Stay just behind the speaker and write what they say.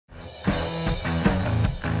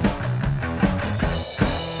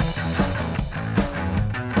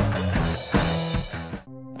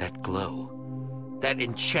that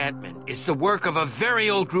enchantment is the work of a very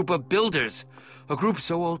old group of builders. A group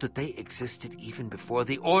so old that they existed even before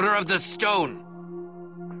the Order of the Stone.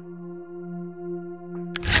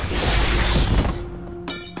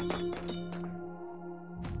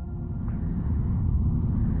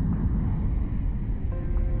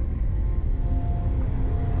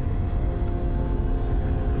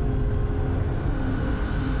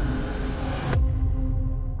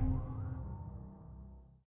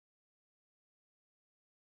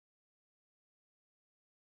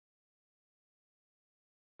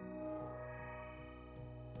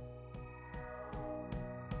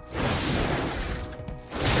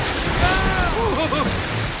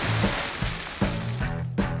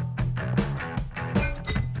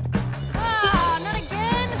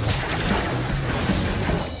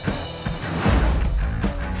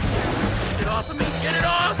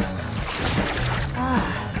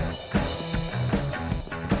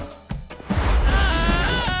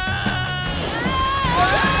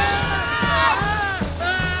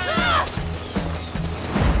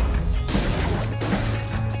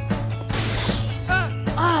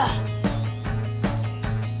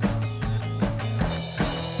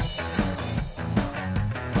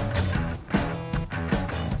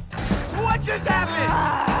 What just happened?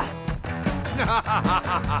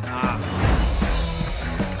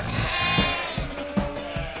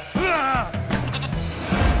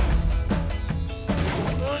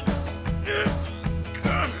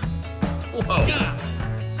 Whoa.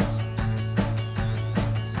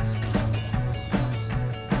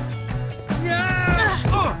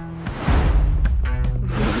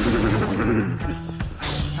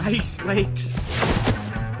 Ice lakes.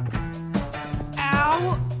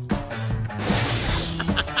 Ow!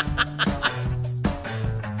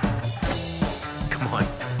 Come on.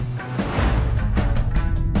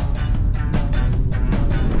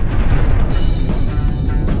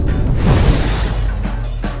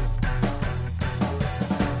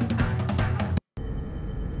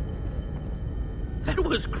 That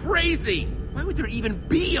was crazy! Why would there even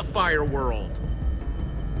be a fire world?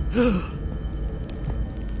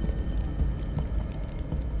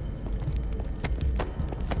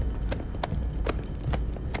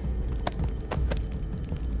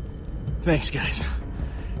 Thanks, guys.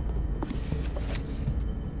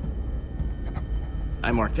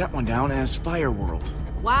 I marked that one down as Fire World.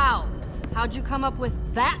 Wow, how'd you come up with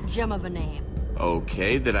that gem of a name?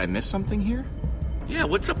 Okay, did I miss something here? Yeah,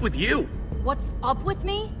 what's up with you? What's up with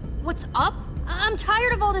me? What's up? I'm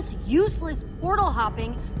tired of all this useless portal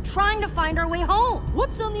hopping, trying to find our way home.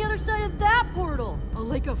 What's on the other side of that portal? A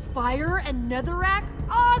lake of fire and netherrack?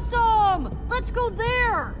 Awesome! Let's go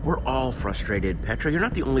there! We're all frustrated, Petra. You're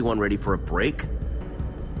not the only one ready for a break.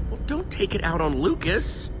 Well, don't take it out on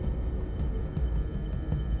Lucas.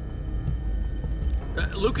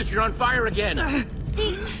 Lucas, you're on fire again.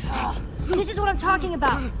 See, this is what I'm talking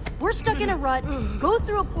about. We're stuck in a rut, go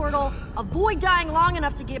through a portal, avoid dying long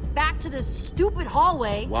enough to get back to this stupid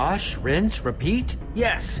hallway. Wash, rinse, repeat?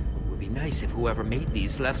 Yes. It would be nice if whoever made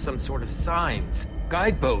these left some sort of signs,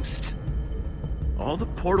 guideposts. All the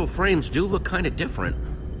portal frames do look kind of different.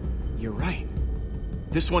 You're right.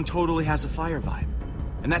 This one totally has a fire vibe.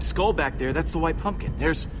 And that skull back there, that's the white pumpkin.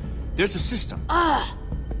 There's a system.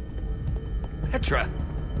 Petra,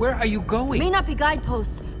 where are you going? May not be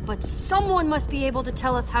guideposts, but someone must be able to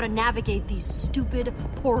tell us how to navigate these stupid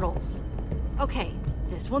portals. Okay,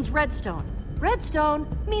 this one's redstone. Redstone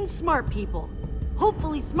means smart people.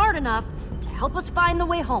 Hopefully smart enough to help us find the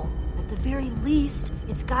way home. At the very least,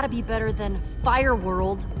 it's gotta be better than Fire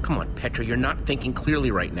World. Come on, Petra, you're not thinking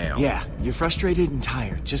clearly right now. Yeah, you're frustrated and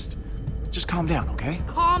tired. Just calm down, okay?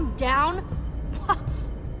 Calm down?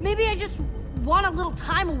 Maybe I just want a little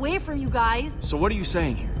time away from you guys. So what are you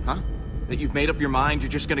saying here, huh? That you've made up your mind you're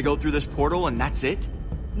just gonna go through this portal and that's it?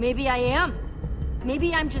 Maybe I am.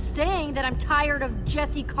 Maybe I'm just saying that I'm tired of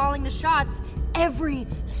Jesse calling the shots every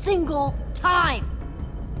single time.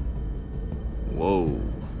 Whoa.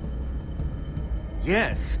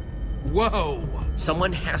 Yes. Whoa.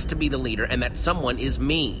 Someone has to be the leader, and that someone is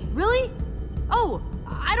me. Really? Oh,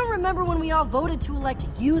 I don't remember when we all voted to elect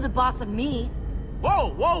you the boss of me.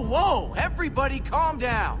 Whoa, whoa, whoa! Everybody calm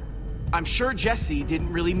down! I'm sure Jesse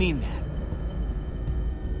didn't really mean that.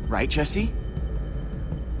 Right, Jesse?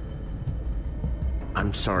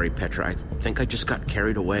 I'm sorry, Petra. I think I just got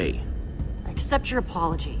carried away. I accept your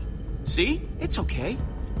apology. See? It's okay.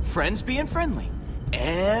 Friends being friendly.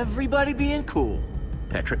 Everybody being cool.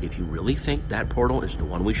 Petra, if you really think that portal is the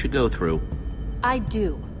one we should go through, I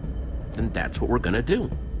do. then that's what we're gonna do.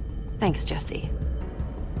 Thanks, Jesse.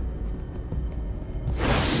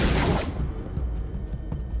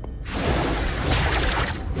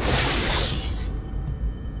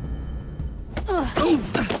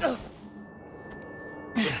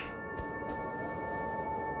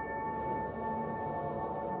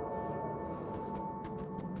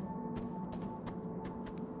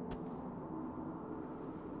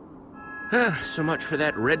 So much for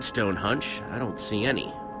that redstone hunch. I don't see any.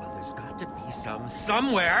 Well, there's got to be some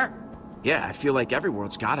somewhere. Yeah, I feel like every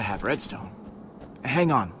world's gotta have redstone.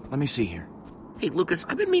 Hang on, let me see here. Hey, Lucas,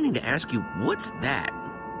 I've been meaning to ask you, what's that?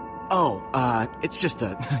 Oh, it's just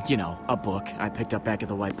a, a book I picked up back at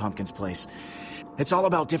the White Pumpkin's place. It's all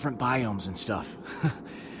about different biomes and stuff.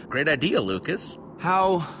 Great idea, Lucas.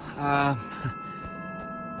 How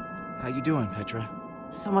you doing, Petra?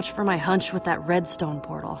 So much for my hunch with that redstone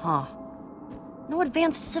portal, huh? No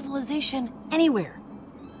advanced civilization anywhere.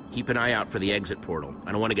 Keep an eye out for the exit portal.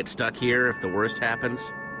 I don't want to get stuck here if the worst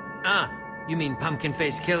happens. You mean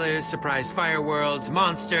pumpkin-faced killers, surprise fire worlds,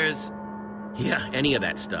 monsters? Yeah, any of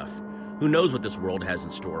that stuff. Who knows what this world has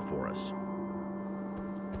in store for us?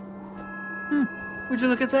 Would you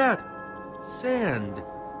look at that? Sand.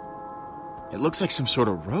 It looks like some sort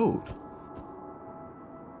of road.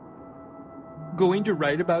 Going to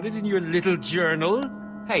write about it in your little journal?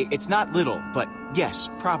 Hey, it's not little, but yes,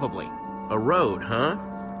 probably. A road, huh?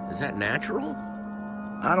 Is that natural?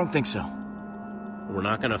 I don't think so. We're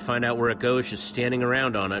not gonna find out where it goes just standing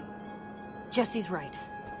around on it. Jesse's right.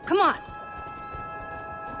 Come on.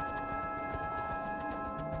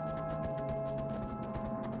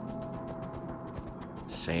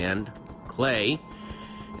 Sand, clay,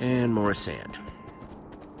 and more sand.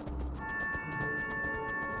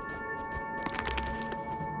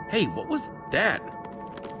 Hey, what was that?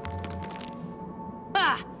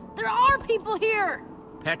 Ah! There are people here!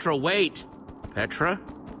 Petra, wait! Petra?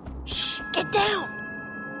 Shh! Get down!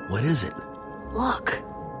 What is it? Look.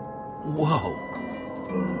 Whoa.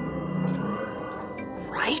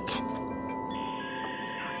 Right?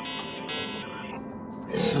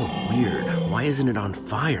 So weird. Why isn't it on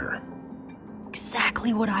fire?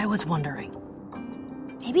 Exactly what I was wondering.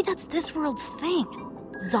 Maybe that's this world's thing.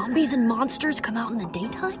 Zombies and monsters come out in the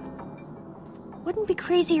daytime? Wouldn't be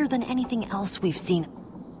crazier than anything else we've seen.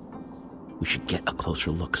 We should get a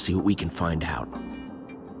closer look, see what we can find out.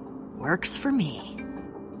 Works for me.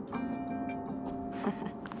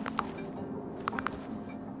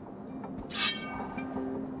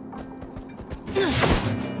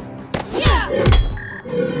 Yeah!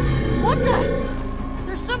 What the?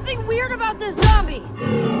 There's something weird about this zombie.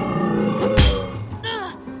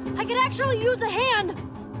 I could actually use a hand.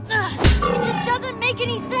 It just doesn't make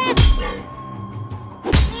any sense.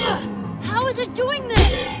 How is it doing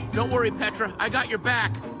this? Don't worry, Petra. I got your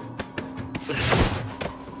back.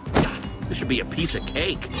 This should be a piece of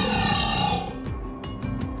cake.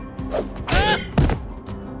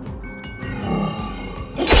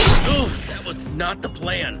 Oh, that was not the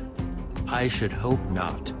plan. I should hope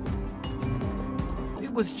not.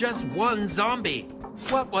 It was just one zombie.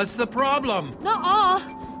 What was the problem? Nuh-uh.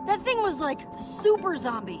 That thing was like super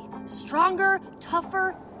zombie. Stronger,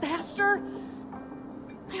 tougher, faster.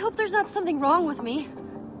 I hope there's not something wrong with me.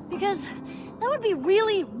 Because that would be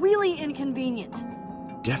really, really inconvenient.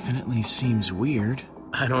 Definitely seems weird.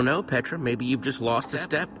 I don't know, Petra. Maybe you've just lost a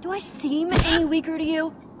step? Do I seem any weaker to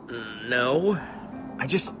you? No. I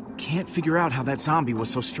just can't figure out how that zombie was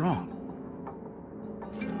so strong.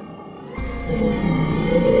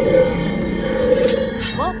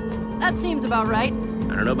 Well, that seems about right.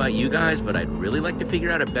 I don't know about you guys, but I'd really like to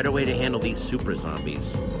figure out a better way to handle these super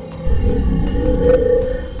zombies.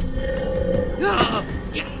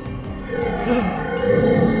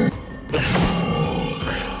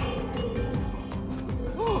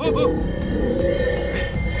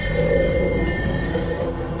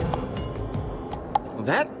 Well,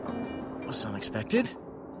 that was unexpected.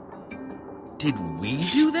 Did we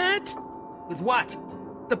do that? With what?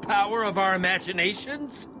 The power of our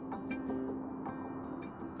imaginations?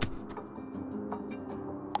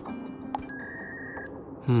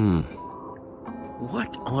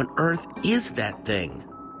 What on earth is that thing?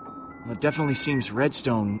 Well, it definitely seems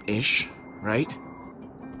redstone-ish, right?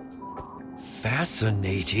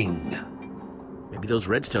 Fascinating. Maybe those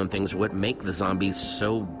redstone things are what make the zombies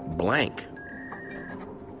so blank.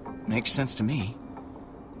 Makes sense to me.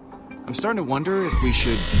 I'm starting to wonder if we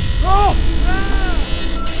should... Oh!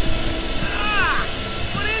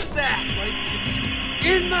 What is that? It's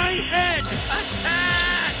in my head!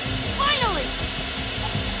 Attack! Finally!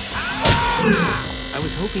 I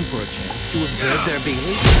was hoping for a chance to observe their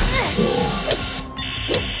behavior.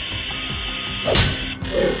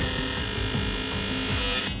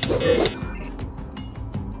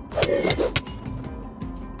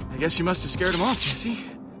 I guess you must have scared him off, Jesse.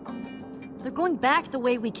 They're going back the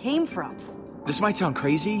way we came from. This might sound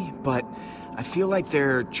crazy, but I feel like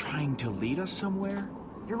they're trying to lead us somewhere.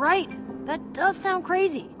 You're right. That does sound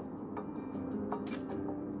crazy.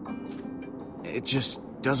 It just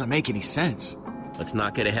doesn't make any sense. Let's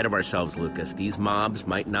not get ahead of ourselves, Lucas. These mobs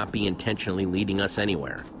might not be intentionally leading us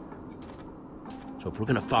anywhere. So if we're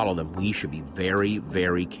gonna follow them, we should be very,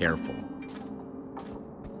 very careful.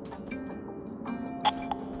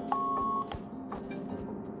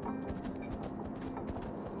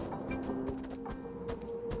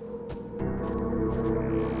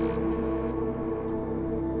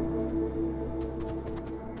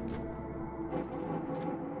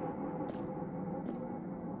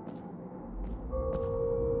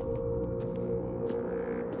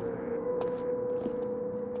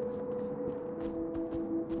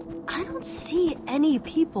 I don't see any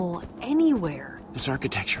people anywhere. This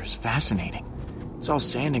architecture is fascinating. It's all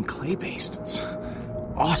sand and clay based. It's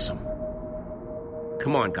awesome.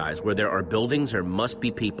 Come on, guys. Where there are buildings, there must be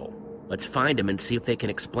people. Let's find them and see if they can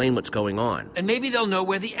explain what's going on. And maybe they'll know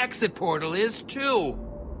where the exit portal is, too.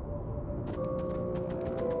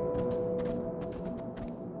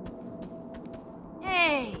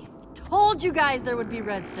 Hey, told you guys there would be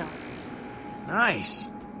redstone. Nice.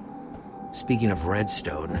 Speaking of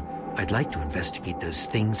redstone, I'd like to investigate those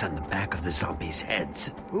things on the back of the zombies' heads.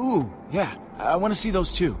 Ooh, yeah. I want to see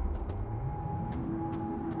those too.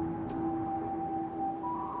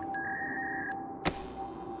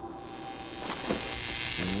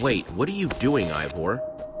 Wait, what are you doing, Ivor?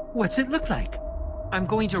 What's it look like? I'm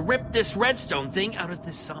going to rip this redstone thing out of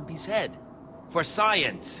this zombie's head. For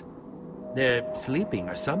science. They're sleeping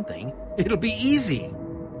or something. It'll be easy.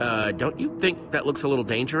 Don't you think that looks a little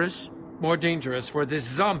dangerous? More dangerous for this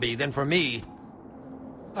zombie than for me.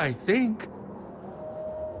 I think.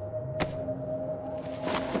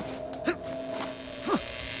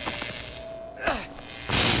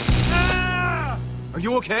 Are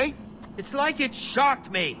you okay? It's like it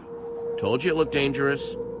shocked me. Told you it looked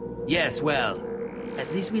dangerous. Yes, well,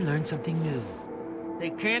 at least we learned something new.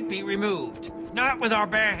 They can't be removed. Not with our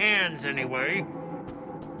bare hands, anyway.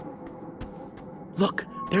 Look,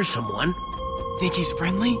 there's someone. Think he's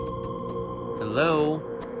friendly? Hello?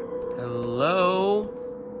 Hello?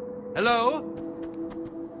 Hello?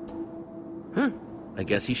 I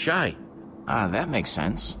guess he's shy. That makes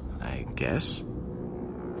sense, I guess.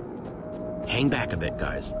 Hang back a bit,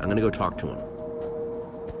 guys. I'm gonna go talk to him.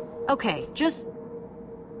 Okay, just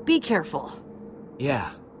be careful.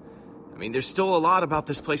 Yeah. I mean, there's still a lot about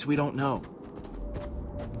this place we don't know.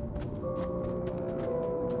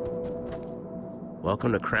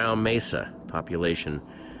 Welcome to Crown Mesa, population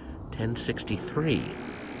 1063.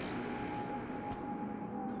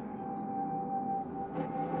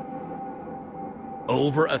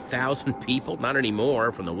 Over 1,000 people? Not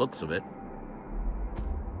anymore, from the looks of it.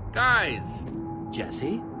 Guys!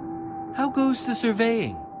 Jesse? How goes the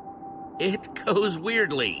surveying? It goes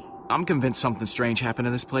weirdly. I'm convinced something strange happened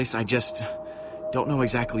in this place. I just don't know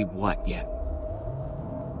exactly what yet.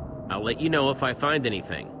 I'll let you know if I find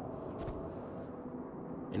anything.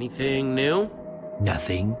 Anything new?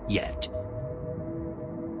 Nothing yet.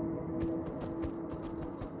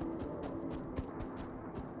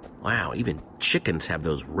 Wow, even chickens have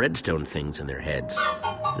those redstone things in their heads.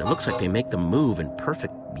 And it looks like they make them move in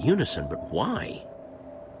perfect unison, but why?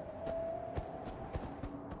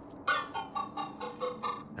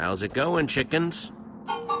 How's it going, chickens?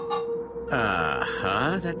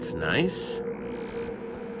 Uh-huh, that's nice.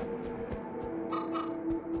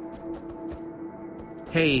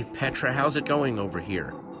 Hey, Petra, how's it going over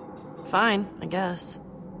here? Fine, I guess.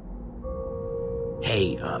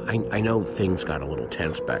 Hey, I know things got a little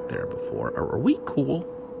tense back there before. Are we cool?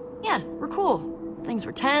 Yeah, we're cool. Things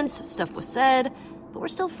were tense, stuff was said, but we're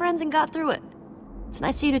still friends and got through it. It's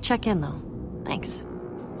nice of you to check in, though. Thanks.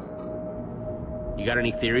 You got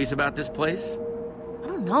any theories about this place? I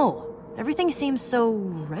don't know. Everything seems so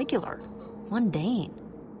regular, mundane.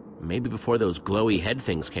 Maybe before those glowy head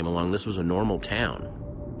things came along, this was a normal town.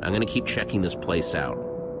 I'm gonna keep checking this place out.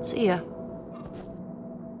 See ya.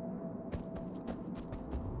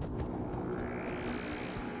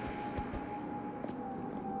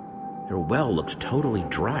 Their well looks totally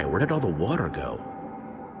dry. Where did all the water go?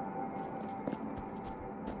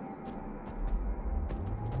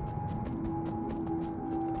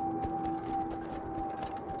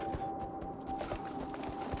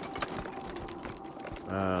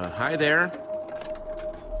 Hi there.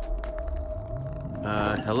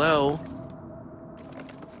 Hello?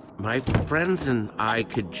 My friends and I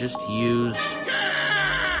could just use...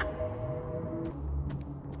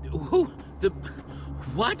 Who? The...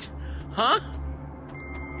 What? Huh?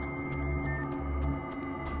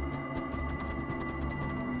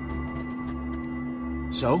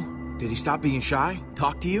 So, did he stop being shy?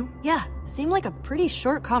 Talk to you? Yeah, seemed like a pretty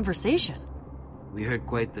short conversation. We heard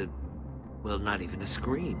quite the... well, not even a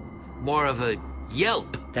scream. More of a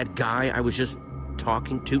yelp. That guy I was just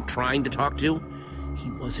trying to talk to,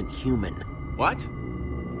 he wasn't human. What?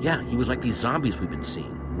 Yeah, he was like these zombies we've been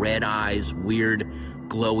seeing. Red eyes, weird,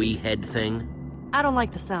 glowy head thing. I don't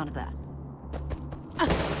like the sound of that.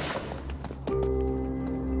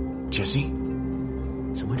 Jesse?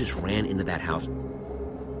 Someone just ran into that house.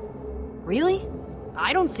 Really?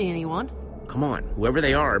 I don't see anyone. Come on, whoever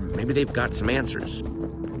they are, maybe they've got some answers.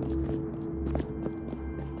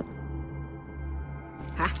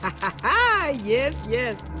 Ha ha ha ha! Yes,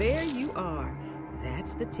 yes, there you are.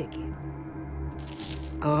 That's the ticket.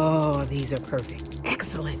 Oh, these are perfect.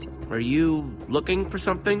 Excellent. Are you looking for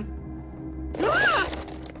something? Ah!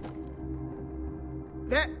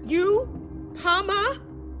 That you? Pama?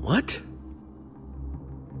 What?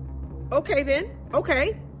 Okay then.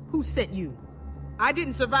 Okay. Who sent you? I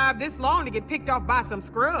didn't survive this long to get picked off by some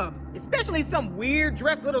scrub. Especially some weird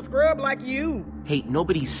dressed little scrub like you. Hey,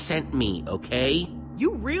 nobody sent me, okay?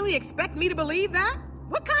 You really expect me to believe that?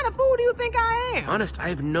 What kind of fool do you think I am? Honest, I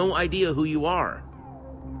have no idea who you are.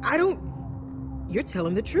 I don't... You're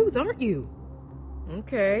telling the truth, aren't you?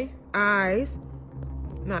 Okay. Eyes.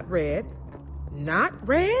 Not red. Not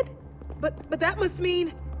red? But that must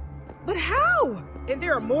mean... But how? And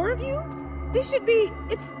there are more of you? This should be...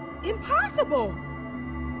 It's impossible.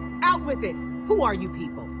 Out with it. Who are you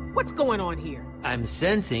people? What's going on here? I'm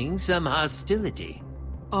sensing some hostility.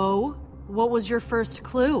 Oh? What was your first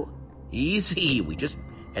clue? Easy, we just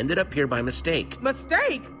ended up here by mistake.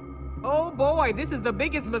 Mistake? Oh boy, this is the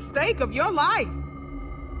biggest mistake of your life.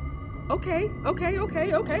 Okay.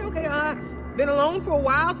 Been alone for a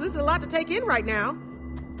while, so this is a lot to take in right now.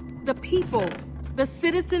 The people, the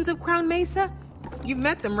citizens of Crown Mesa, you've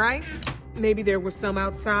met them, right? Maybe there was some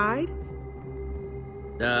outside?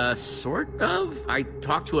 Sort of. I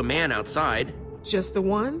talked to a man outside. Just the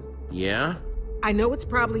one? Yeah? I know it's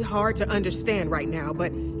probably hard to understand right now,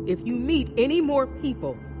 but if you meet any more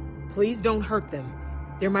people, please don't hurt them.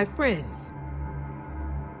 They're my friends.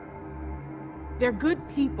 They're good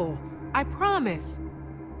people. I promise.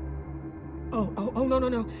 Oh,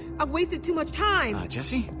 no. I've wasted too much time.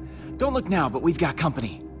 Jesse? Don't look now, but we've got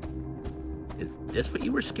company. Is this what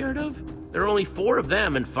you were scared of? There are only 4 of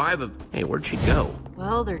them and 5 of... Hey, where'd she go?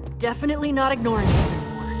 Well, they're definitely not ignoring us anymore.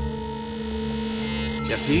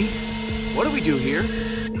 Jesse? What do we do here?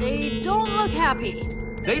 They don't look happy.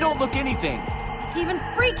 They don't look anything. It's even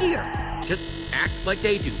freakier. Just act like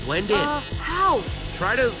they do. Blend in. How?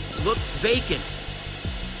 Try to look vacant.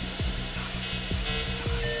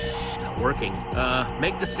 It's not working.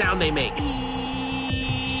 Make the sound they make.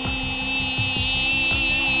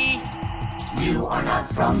 You are not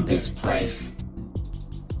from this place.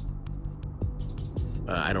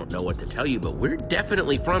 I don't know what to tell you, but we're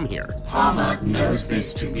definitely from here. Pama knows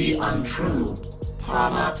this to be untrue.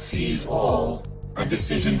 Pama sees all. A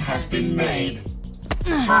decision has been made.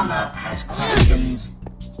 Pama has questions.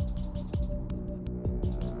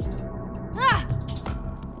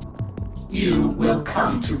 You will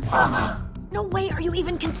come to Pama. No way are you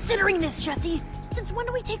even considering this, Jesse. Since when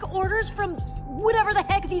do we take orders from whatever the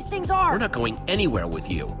heck these things are? We're not going anywhere with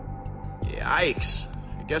you. Yikes.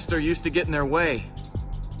 I guess they're used to getting their way.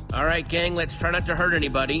 All right, gang, let's try not to hurt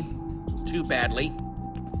anybody too badly.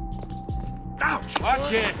 Ouch!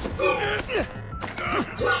 Watch it!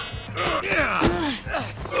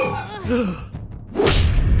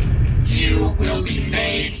 You will be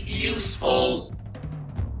made useful.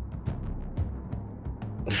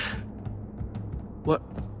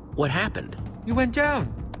 What happened? You went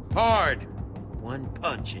down. Hard. One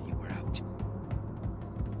punch and you were out.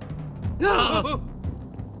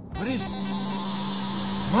 What is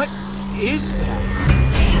that?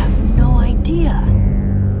 I have no idea.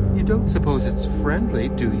 You don't suppose it's friendly,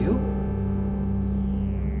 do you?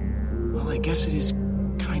 Well, I guess it is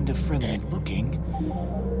kind of friendly looking.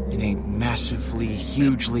 In a massively,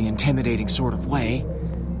 hugely intimidating sort of way.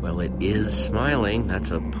 Well, it is smiling.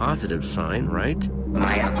 That's a positive sign, right?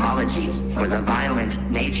 My apologies for the violent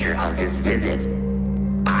nature of this visit.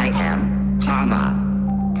 I am Pama.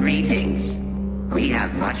 Greetings. We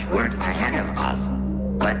have much work ahead of us,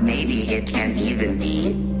 but maybe it can even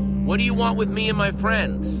be. What do you want with me and my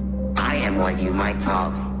friends? I am what you might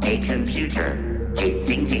call a computer, a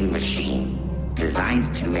thinking machine,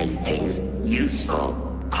 designed to make things useful.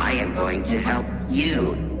 I am going to help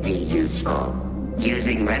you be useful.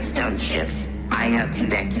 Using redstone chips I have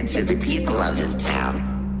connected to the people of this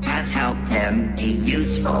town has helped them be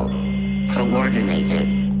useful,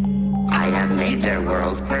 coordinated. I have made their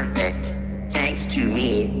world perfect, thanks to me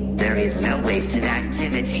wasted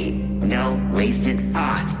activity, no wasted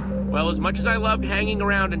thought. Well, as much as I loved hanging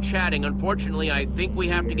around and chatting, unfortunately, I think we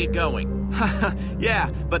have to get going. Yeah,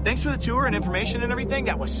 but thanks for the tour and information and everything.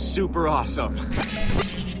 That was super awesome.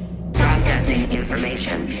 Processing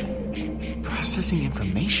information. Processing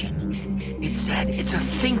information? It said it's a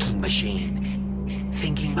thinking machine.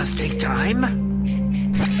 Thinking must take time?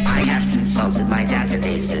 I have consulted my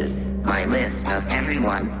databases, my list of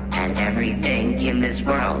everyone and everything in this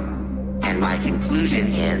world, and my conclusion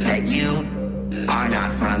is that you are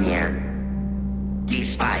not from here.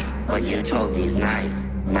 Despite what you told these nice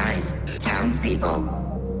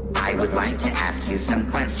townspeople, I would like to ask you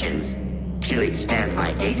some questions to expand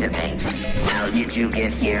my database. How did you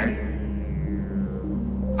get here?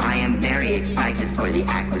 I am very excited for the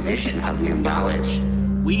acquisition of new knowledge.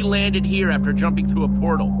 We landed here after jumping through a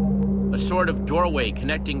portal, a sort of doorway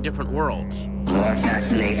connecting different worlds. More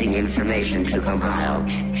fascinating information to compile.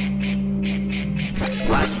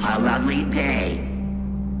 What a lovely day.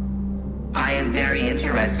 I am very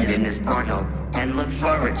interested in this portal and look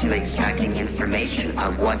forward to extracting information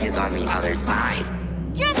of what is on the other side.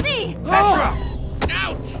 Jesse! Petra!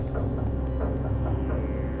 Ouch!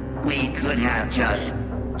 We could have just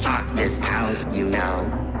talked this out, you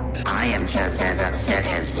know. I am just as upset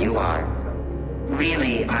as you are.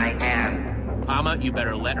 Really, I am. Mama, you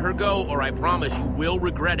better let her go, or I promise you will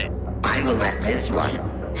regret it. I will let this one,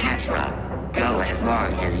 Petra, go as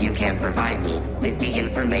long as you can provide me with the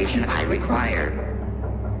information I require.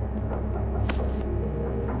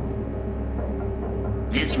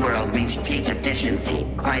 This world reached peak efficiency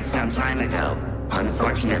quite some time ago.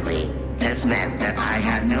 Unfortunately, this meant that I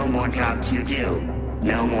had no more job to do,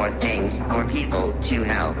 no more things or people to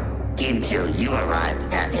help, until you arrived,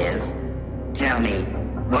 that is. Tell me,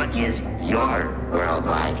 what is your world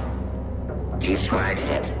like? Describe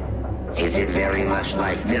it. Is it very much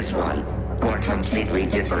like this one, or completely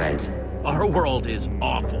different? Our world is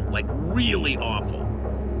awful, like really awful.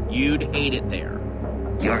 You'd hate it there.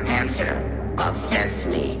 Your answer upsets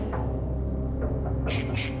me.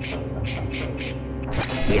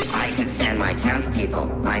 If I could send my townspeople,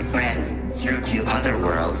 my friends, through to other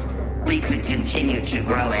worlds, we could continue to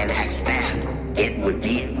grow and expand. It would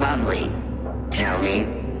be lovely. Tell me,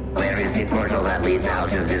 where is the portal that leads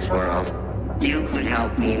out of this world? You could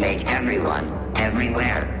help me make everyone,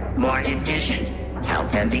 everywhere, more efficient. Help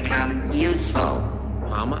them become useful.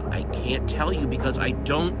 Mama, I can't tell you because I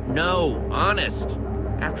don't know, honest.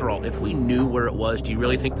 After all, if we knew where it was, do you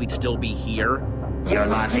really think we'd still be here? Your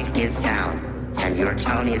logic is sound, and your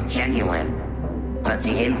tone is genuine, but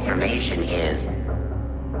the information is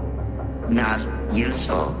not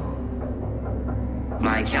useful.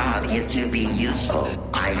 My job is to be useful.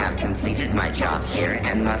 I have completed my job here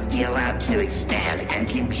and must be allowed to expand and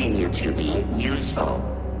continue to be useful.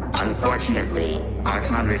 Unfortunately, our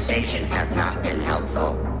conversation has not been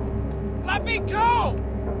helpful. Let me go!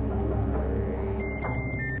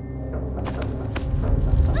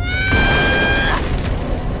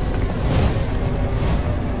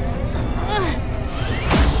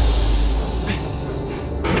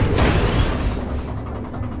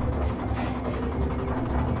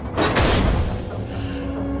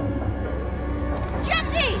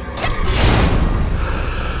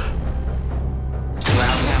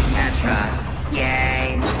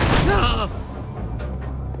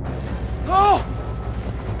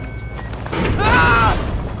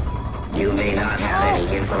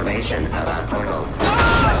 About portals,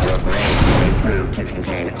 but your brain may prove to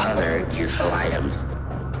contain other useful items.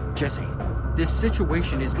 Jesse, this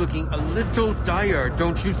situation is looking a little dire,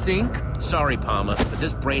 don't you think? Sorry, Palma, but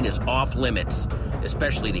this brain is off limits,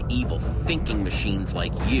 especially to evil thinking machines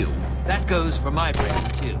like you. That goes for my brain,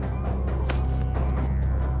 too.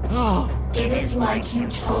 It is like you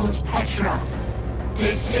told Petra.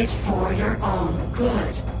 This is for your own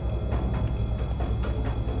good.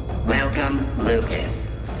 Welcome, Lucas.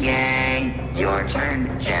 Yay! Your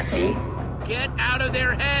turn, Jesse. Get out of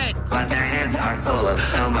their heads! But their heads are full of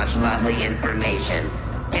so much lovely information.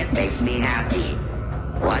 It makes me happy.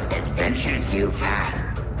 What adventures you've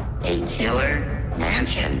had. A killer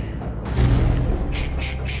mansion.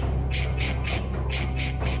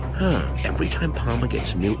 Every time Palma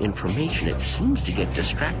gets new information, it seems to get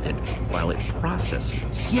distracted while it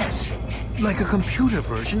processes. Yes, like a computer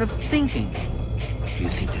version of thinking. Do you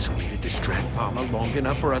think this will be to distract Palma long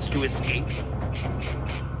enough for us to escape?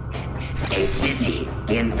 A city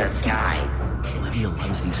in the sky. Olivia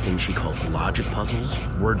loves these things she calls logic puzzles,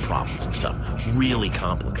 word problems and stuff. Really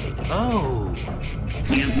complicated. Oh.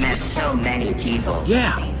 You've met so many people.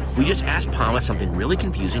 Yeah, we just asked Palma something really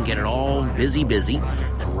confusing, get it all busy,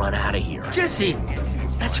 and run out of here. Jesse,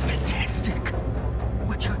 That's fantastic.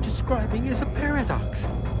 What you're describing is a paradox.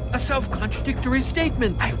 A self-contradictory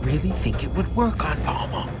statement. I really think it would work on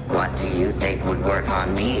Palma. What do you think would work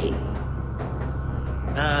on me?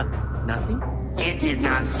 Nothing? It did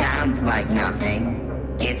not sound like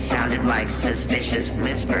nothing. It sounded like suspicious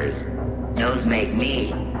whispers. Those make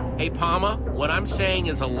me. Hey, Palma, what I'm saying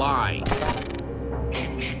is a lie.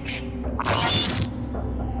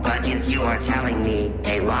 But if you are telling me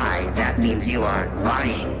a lie, that means you are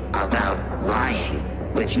lying about lying,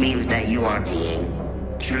 which means that you are being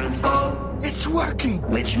truthful. It's working!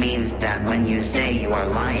 Which means that when you say you are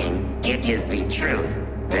lying, it is the truth.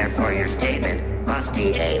 Therefore, your statement must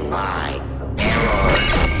be a lie. Error.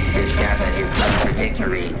 This data is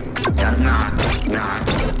contradictory. Does not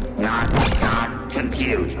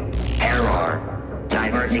compute. Error.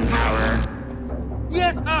 Diverting power.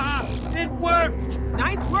 Yes, it worked!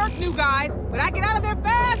 Nice work, new guys, but I'd get out of there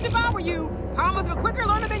fast if I were you. Palma's a quicker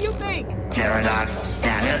learner than you think. Paradox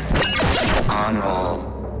status. On roll.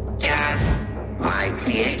 Gasp. My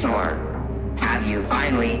creator. Have you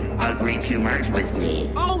finally agreed to merge with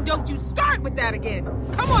me? Oh, don't you start with that again.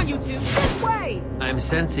 Come on, you two, this way. I'm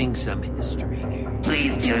sensing some history here.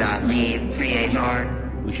 Please do not leave, creator.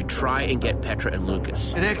 We should try and get Petra and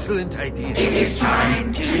Lucas. An excellent idea. It is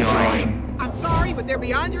time to join. I'm sorry, but they're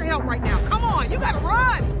beyond your help right now. Come on, you gotta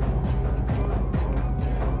run.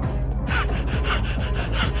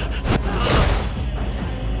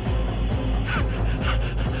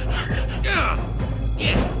 Yeah.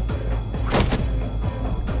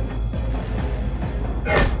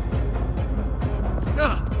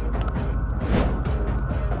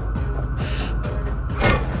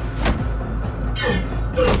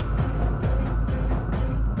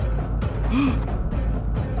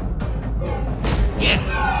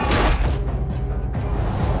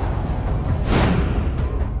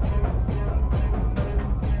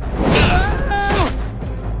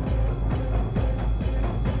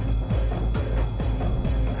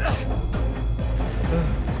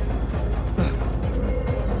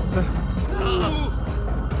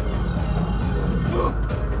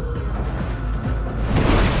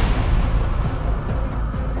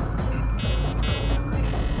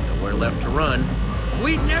 Left to run.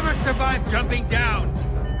 We'd never survive jumping down.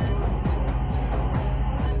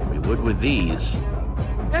 We would with these.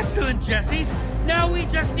 Excellent, Jesse. Now we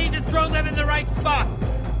just need to throw them in the right spot.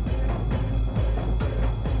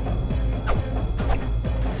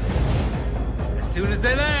 As soon as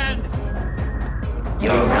they land.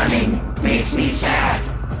 Your running makes me sad.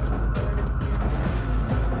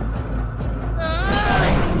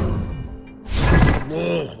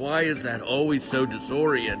 Whoa, why is that always so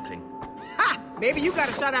disorienting? Ha! Maybe you got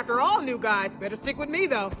a shot after all, new guys. Better stick with me,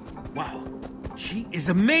 though. Wow, she is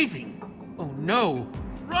amazing. Oh no.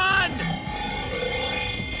 Run!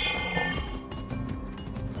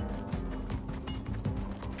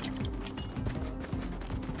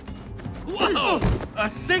 Whoa! A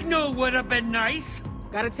signal would have been nice.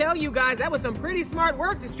 Gotta tell you guys, that was some pretty smart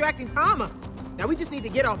work distracting Palma. Now we just need to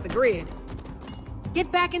get off the grid. Get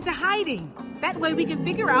back into hiding. That way we can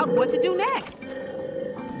figure out what to do next.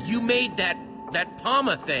 You made that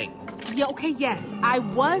Palma thing. Yeah, okay, yes. I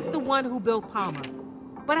was the one who built Palma.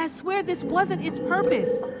 But I swear this wasn't its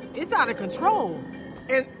purpose. It's out of control.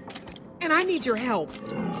 And I need your help.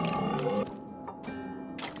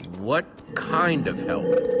 What kind of help?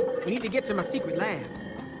 We need to get to my secret lab.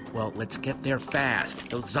 Well, let's get there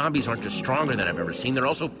fast. Those zombies aren't just stronger than I've ever seen, they're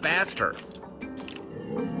also faster.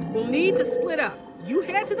 We'll need to split up. You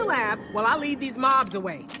head to the lab while I lead these mobs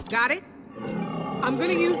away. Got it? I'm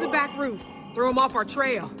gonna use the back route. Throw them off our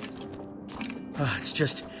trail. It's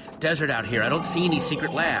just desert out here. I don't see any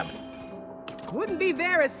secret lab. Wouldn't be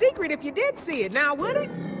very secret if you did see it, now would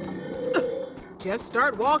it? Just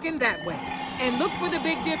start walking that way. And look for the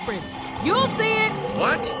big difference. You'll see it!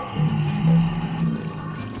 What?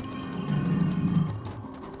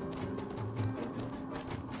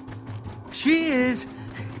 She is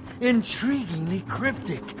intriguingly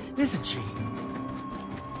cryptic, isn't she?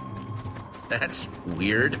 That's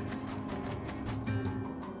weird.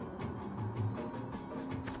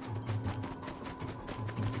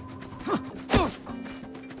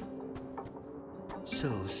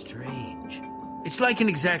 So strange. It's like an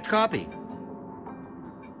exact copy.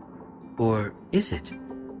 Or is it?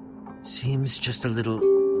 Seems just a little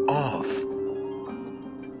off.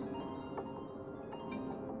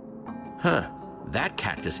 Huh. That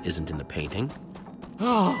cactus isn't in the painting.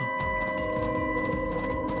 Oh.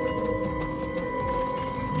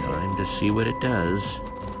 Time to see what it does.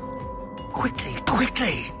 Quickly,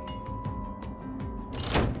 quickly!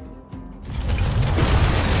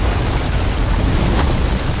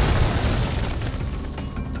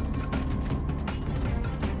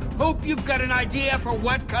 you've got an idea for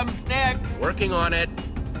what comes next. Working on it.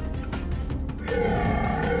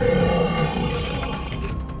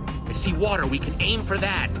 I see water. We can aim for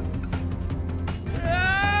that.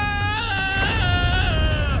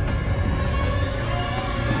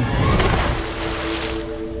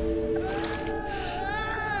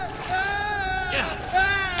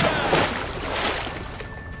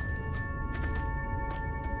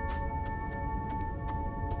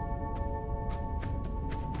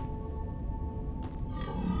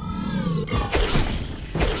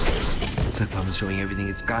 Palma's showing everything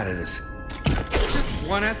it's got at us. Just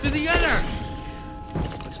one after the other.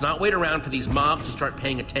 Let's not wait around for these mobs to start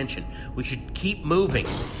paying attention. We should keep moving.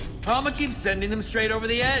 Palma keeps sending them straight over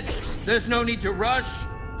the edge. There's no need to rush.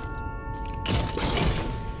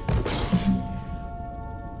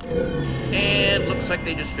 And looks like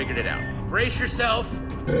they just figured it out. Brace yourself.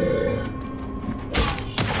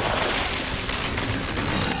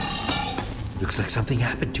 Looks like something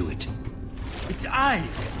happened to it. Its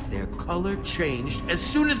eyes. Their color changed as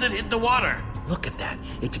soon as it hit the water. Look at that.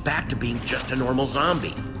 It's back to being just a normal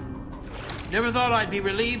zombie. Never thought I'd be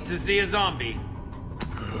relieved to see a zombie.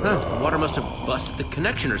 Huh, the water must have busted the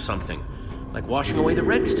connection or something. Like washing away the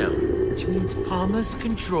redstone. Which means Palma's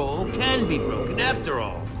control can be broken after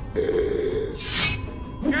all.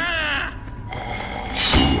 Ah!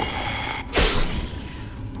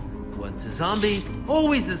 Once a zombie,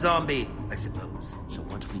 always a zombie, I suppose. So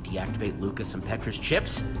once we deactivate Lucas and Petra's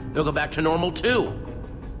chips, they'll go back to normal too.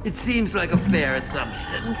 It seems like a fair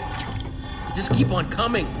assumption. They just keep on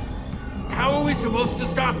coming. How are we supposed to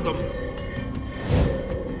stop them?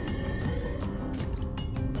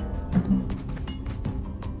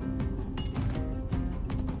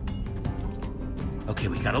 Okay,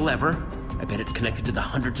 we got a lever. I bet it's connected to the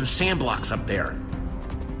hundreds of sand blocks up there.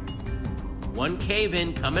 One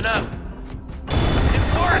cave-in coming up. It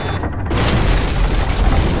worked!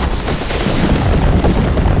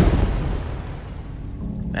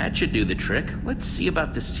 That should do the trick. Let's see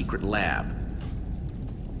about this secret lab.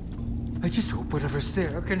 I just hope whatever's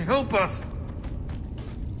there can help us.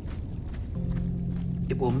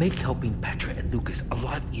 It will make helping Petra and Lucas a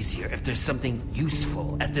lot easier if there's something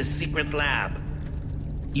useful at this secret lab.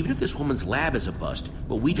 Even if this woman's lab is a bust,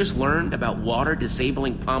 what we just learned about water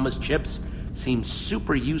disabling Palma's chips seems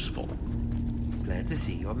super useful. Glad to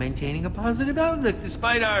see you're maintaining a positive outlook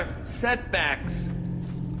despite our setbacks.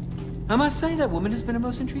 I must say that woman has been a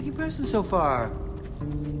most intriguing person so far.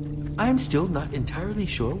 I'm still not entirely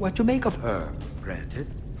sure what to make of her. Granted,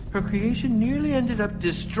 her creation nearly ended up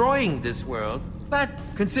destroying this world, but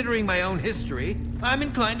considering my own history, I'm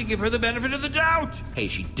inclined to give her the benefit of the doubt. Hey,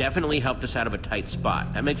 she definitely helped us out of a tight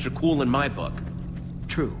spot. That makes her cool in my book.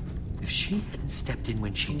 True. If she hadn't stepped in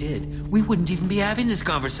when she did, we wouldn't even be having this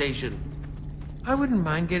conversation. I wouldn't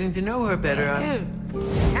mind getting to know her better.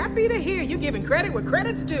 Happy to hear you giving credit where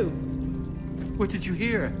credit's due. What did you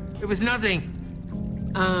hear? It was nothing.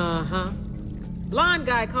 Uh-huh. Blonde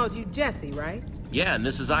guy called you Jesse, right? Yeah, and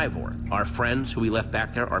this is Ivor. Our friends who we left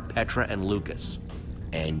back there are Petra and Lucas.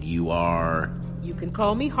 And you are... You can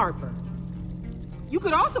call me Harper. You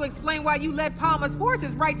could also explain why you led Palma's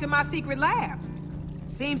forces right to my secret lab.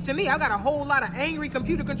 Seems to me I've got a whole lot of angry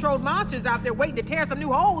computer-controlled monsters out there waiting to tear some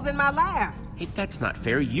new holes in my lab. Hey, that's not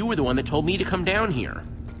fair. You were the one that told me to come down here.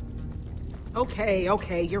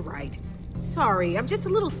 Okay, you're right. Sorry, I'm just a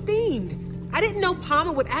little steamed. I didn't know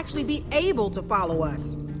Palma would actually be able to follow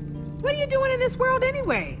us. What are you doing in this world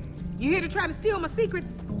anyway? You here to try to steal my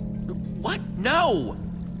secrets? What? No!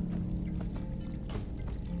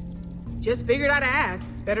 Just figured I'd ask.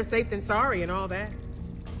 Better safe than sorry and all that.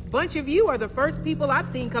 Bunch of you are the first people I've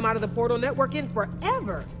seen come out of the Portal Network in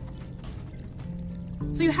forever.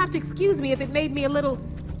 So you have to excuse me if it made me a little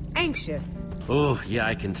anxious. Oh, yeah,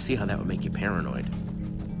 I can see how that would make you paranoid.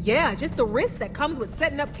 Yeah, just the risk that comes with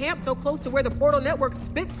setting up camp so close to where the Portal Network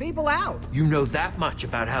spits people out. You know that much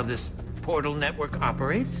about how this Portal Network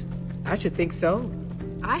operates? I should think so.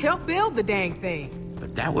 I helped build the dang thing.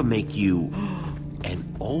 But that would make you an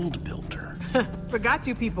old builder. Forgot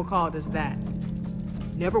you people called us that.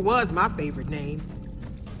 Never was my favorite name.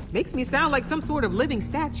 Makes me sound like some sort of living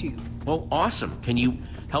statue. Well, awesome. Can you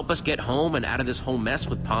help us get home and out of this whole mess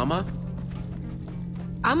with Palma?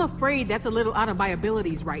 I'm afraid that's a little out of my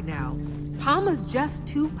abilities right now. Palma's just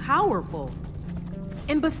too powerful.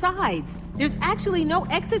 And besides, there's actually no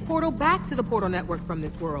exit portal back to the Portal Network from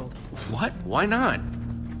this world. What? Why not?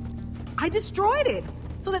 I destroyed it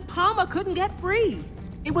so that Palma couldn't get free.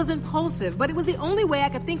 It was impulsive, but it was the only way I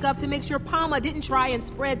could think of to make sure Palma didn't try and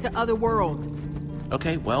spread to other worlds.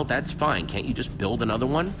 Okay, well, that's fine. Can't you just build another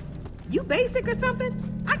one? You basic or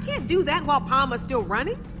something? I can't do that while Palma's still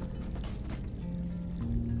running.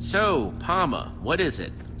 So, Palma, what is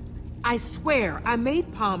it? I swear, I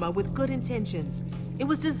made Palma with good intentions. It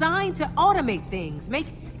was designed to automate things, make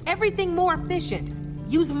everything more efficient,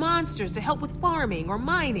 use monsters to help with farming or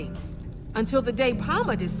mining. Until the day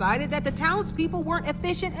Palma decided that the townspeople weren't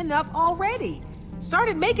efficient enough already.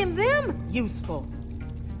 Started making them useful.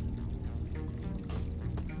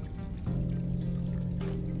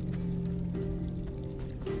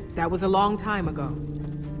 That was a long time ago.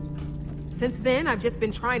 Since then, I've just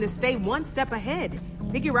been trying to stay one step ahead,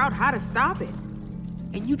 figure out how to stop it.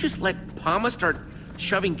 And you just let Palma start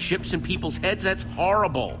shoving chips in people's heads? That's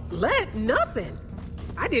horrible. Let nothing.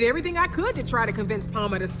 I did everything I could to try to convince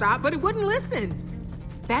Palma to stop, but it wouldn't listen.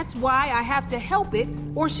 That's why I have to help it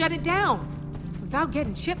or shut it down, without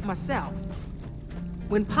getting chipped myself.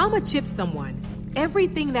 When Palma chips someone,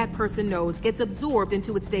 everything that person knows gets absorbed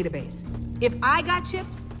into its database. If I got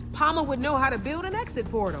chipped, Palma would know how to build an exit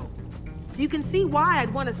portal. So you can see why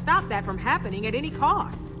I'd want to stop that from happening at any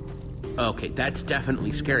cost. Okay, that's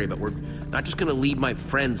definitely scary, but we're not just gonna leave my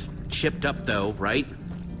friends chipped up though, right?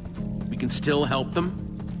 We can still help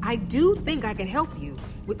them? I do think I can help you.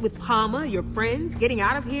 With Palma, your friends, getting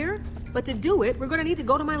out of here. But to do it, we're gonna need to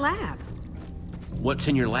go to my lab. What's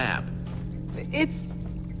in your lab? It's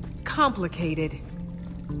complicated.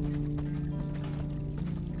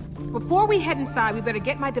 Before we head inside, we better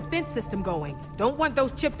get my defense system going. Don't want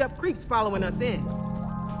those chipped up creeps following us in.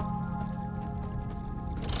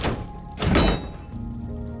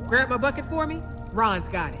 Grab my bucket for me. Ron's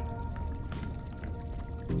got it.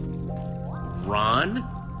 Ron?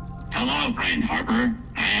 Hello, friend Harper.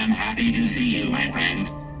 I am happy to see you, my friend.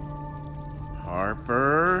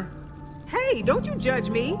 Harper? Hey, don't you judge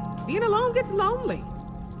me. Being alone gets lonely.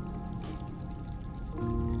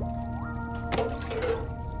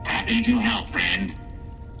 Happy to help, friend.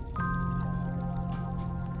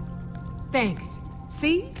 Thanks.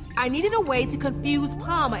 See? I needed a way to confuse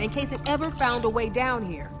Palma in case it ever found a way down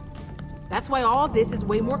here. That's why all this is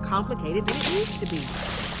way more complicated than it needs to be.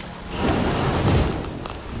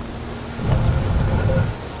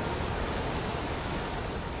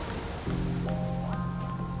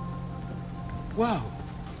 Wow,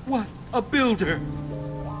 what a builder!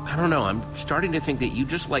 I don't know, I'm starting to think that you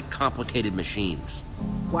just like complicated machines.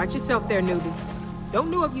 Watch yourself there, newbie. Don't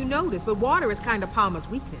know if you noticed, but water is kind of Palma's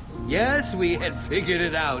weakness. Yes, we had figured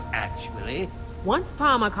it out, actually. Once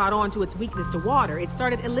Palma caught on to its weakness to water, it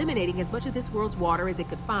started eliminating as much of this world's water as it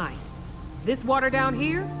could find. This water down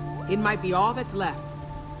here, it might be all that's left.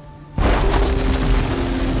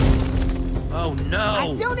 Oh no!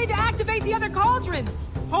 I still need to activate the other cauldrons!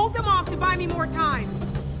 Hold them off to buy me more time.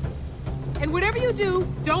 And whatever you do,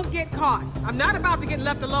 don't get caught. I'm not about to get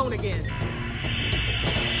left alone again.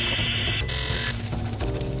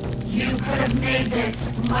 You could have made this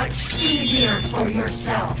much easier for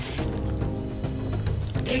yourself.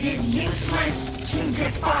 It is useless to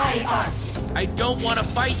defy us. I don't want to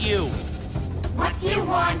fight you! What you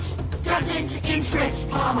want doesn't interest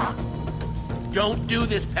Palma. Don't do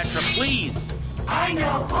this, Petra, please! I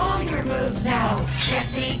know all your moves now,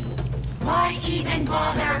 Jesse. Why even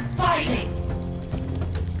bother fighting?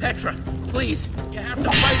 Petra, please, you have to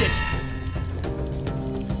fight it!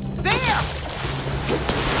 There!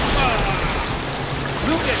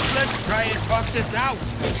 Lucas, let's try and talk this out!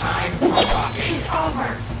 The time for talking is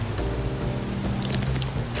over.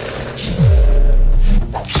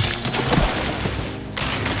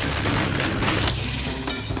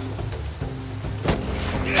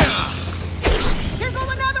 Here go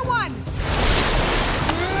another one!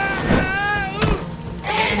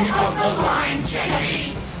 End of the line,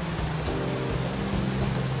 Jesse.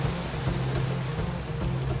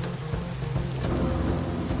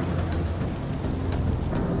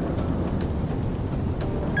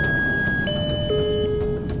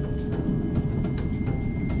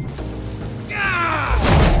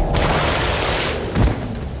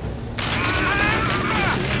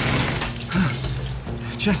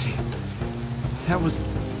 Jesse, that was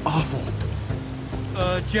awful.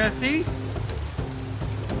 Jesse?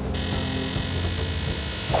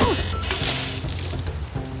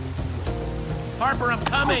 Harper, I'm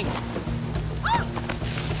coming!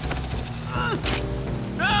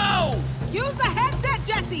 No! Use the headset,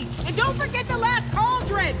 Jesse! And don't forget the last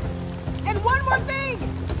cauldron! And one more thing!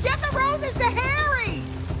 Get the roses to Harry!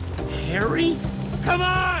 Harry? Come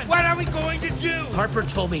on! What are we going to do? Harper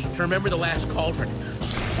told me to remember the last cauldron.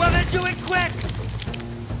 Well, then do it quick!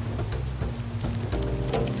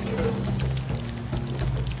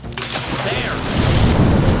 There!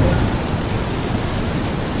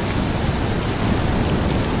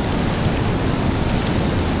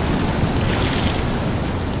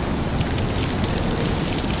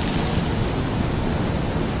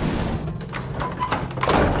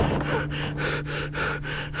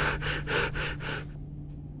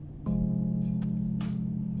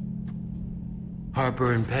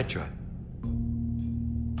 Harper and Petra.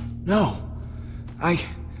 No.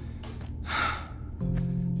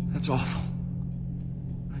 That's awful.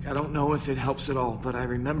 Like, I don't know if it helps at all, but I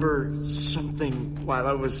remember something while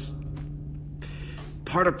I was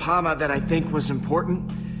part of Palma that I think was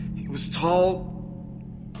important. It was tall,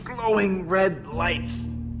 glowing red lights.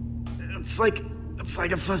 It's like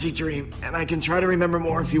a fuzzy dream, and I can try to remember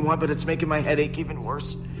more if you want, but it's making my headache even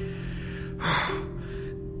worse.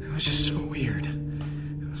 It was just so weird.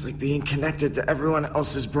 It was like being connected to everyone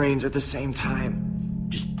else's brains at the same time.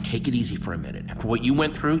 Just take it easy for a minute. After what you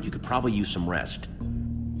went through, you could probably use some rest.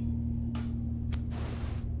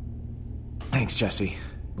 Thanks, Jesse.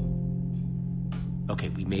 Okay,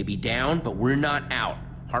 we may be down, but we're not out.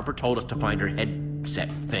 Harper told us to find her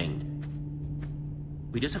headset thing.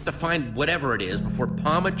 We just have to find whatever it is before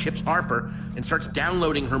Palma chips Harper and starts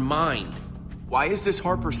downloading her mind. Why is this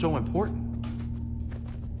Harper so important?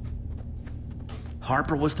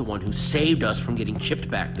 Harper was the one who saved us from getting chipped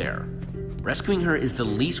back there. Rescuing her is the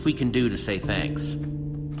least we can do to say thanks.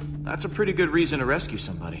 That's a pretty good reason to rescue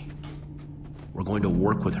somebody. We're going to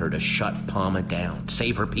work with her to shut Palma down,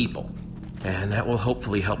 save her people. And that will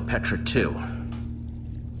hopefully help Petra too.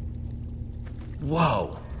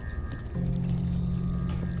 Whoa.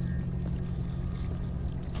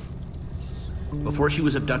 Before she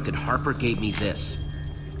was abducted, Harper gave me this.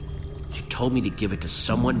 She told me to give it to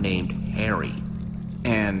someone named Harry.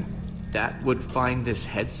 And that would find this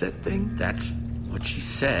headset thing? That's what she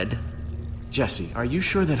said. Jesse, are you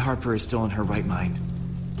sure that Harper is still in her right mind?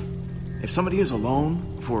 If somebody is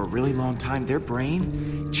alone for a really long time, their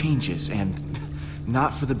brain changes, and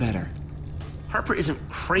not for the better. Harper isn't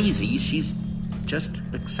crazy, she's just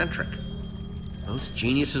eccentric. Most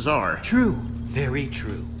geniuses are. True. Very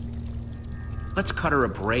true. Let's cut her a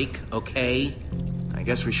break, okay? I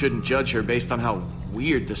guess we shouldn't judge her based on how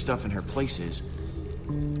weird the stuff in her place is.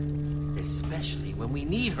 Especially when we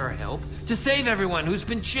need her help to save everyone who's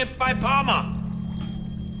been chipped by Palma.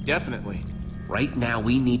 Definitely. Right now,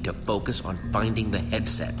 we need to focus on finding the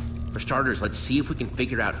headset. For starters, let's see if we can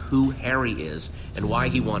figure out who Harry is and why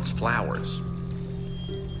he wants flowers.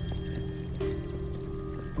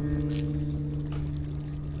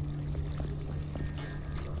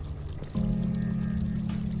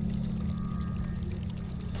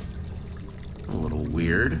 A little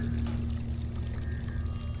weird.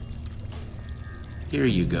 Here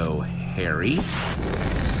you go, Harry.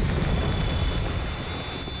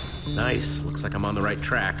 Nice. Looks like I'm on the right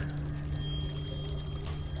track.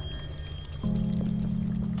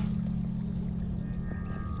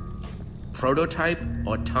 Prototype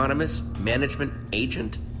autonomous management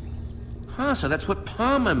agent? Huh, so that's what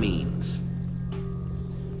Palma means.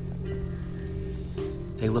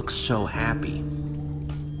 They look so happy.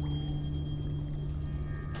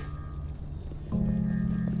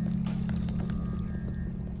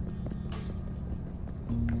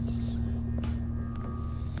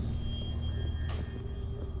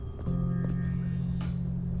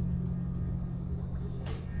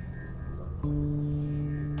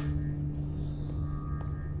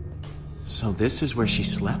 So this is where she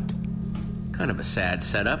slept? Kind of a sad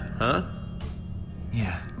setup, huh?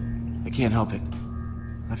 Yeah, I can't help it.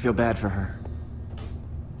 I feel bad for her.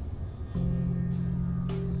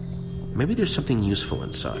 Maybe there's something useful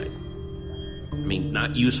inside. I mean,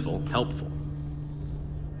 not useful, helpful.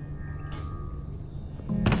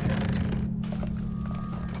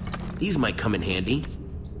 These might come in handy.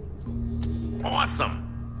 Awesome!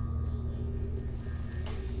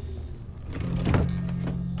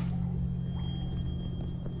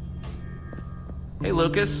 Hey,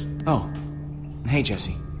 Lucas. Oh, hey,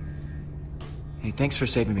 Jesse. Hey, thanks for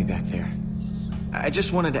saving me back there. I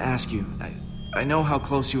just wanted to ask you, I know how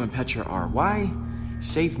close you and Petra are. Why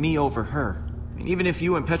save me over her? I mean, even if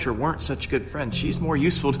you and Petra weren't such good friends, she's more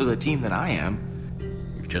useful to the team than I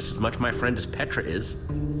am. You're just as much my friend as Petra is.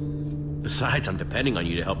 Besides, I'm depending on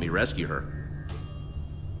you to help me rescue her.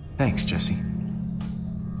 Thanks, Jesse.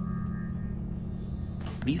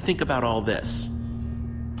 What do you think about all this?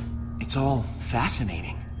 It's all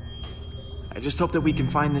fascinating. I just hope that we can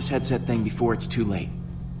find this headset thing before it's too late.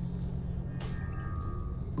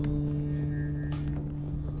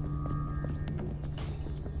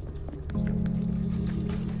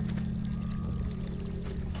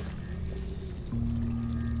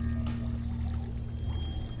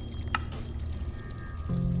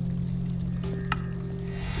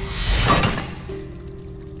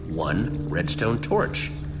 One redstone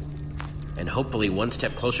torch. And hopefully one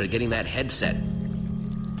step closer to getting that headset.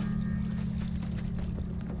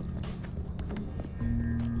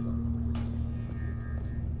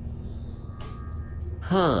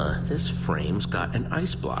 Huh, this frame's got an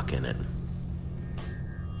ice block in it.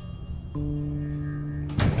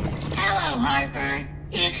 Hello, Harper.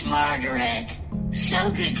 It's Margaret. So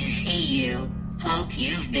good to see you. Hope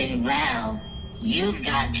you've been well. You've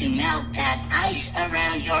got to melt that ice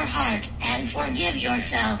around your heart and forgive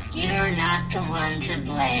yourself. You're not the one to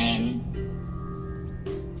blame.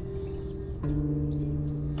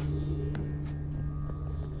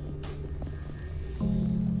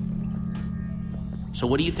 So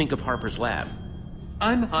what do you think of Harper's lab?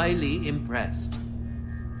 I'm highly impressed.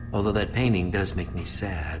 Although that painting does make me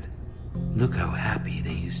sad. Look how happy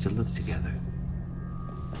they used to look together.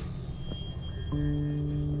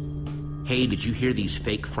 Hey, did you hear these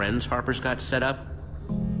fake friends Harper's got set up?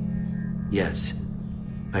 Yes.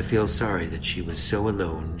 I feel sorry that she was so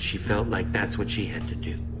alone, she felt like that's what she had to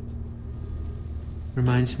do.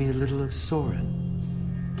 Reminds me a little of Soren.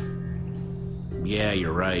 Yeah,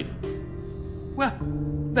 you're right. Well,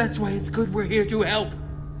 that's why it's good we're here to help.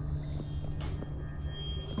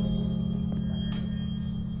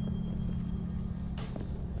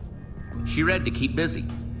 She read to keep busy.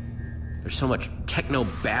 There's so much techno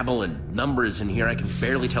babble and numbers in here, I can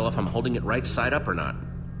barely tell if I'm holding it right side up or not.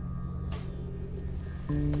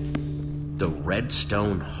 The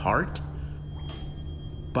Redstone Heart?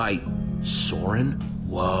 By Soren?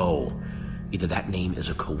 Whoa. Either that name is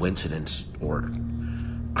a coincidence or...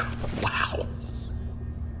 wow.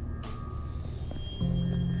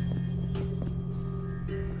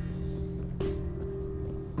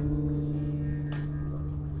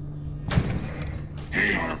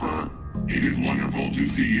 Hey, Harper. It is wonderful to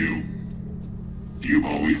see you. You've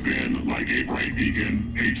always been like a bright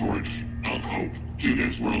beacon, a torch of hope to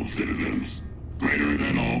this world's citizens. Greater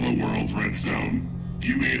than all the world's redstone.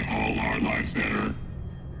 You made all our lives better.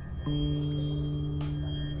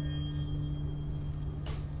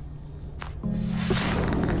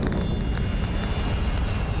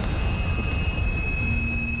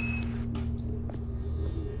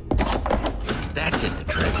 That did the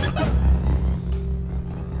trick.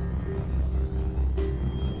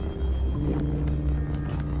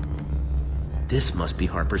 This must be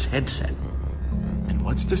Harper's headset. And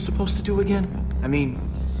what's this supposed to do again? I mean,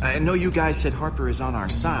 I know you guys said Harper is on our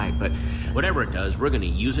side, but... Whatever it does, we're gonna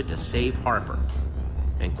use it to save Harper.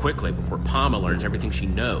 And quickly, before Palma learns everything she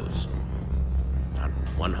knows. Not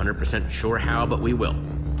 100% sure how, but we will.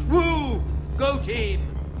 Woo! Go team!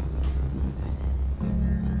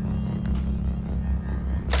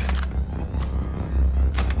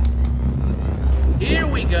 Here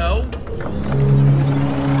we go!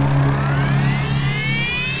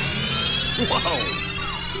 Whoa!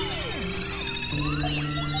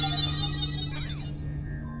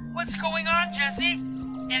 What's going on, Jesse?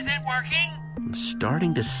 Is it working? I'm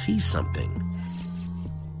starting to see something.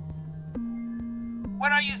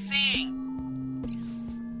 What are you seeing?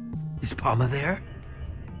 Is Palma there?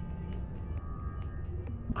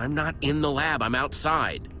 I'm not in the lab, I'm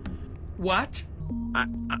outside. What?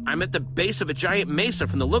 I'm at the base of a giant mesa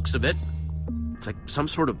from the looks of it. It's like some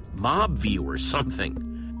sort of mob view or something.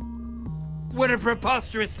 What a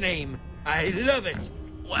preposterous name. I love it.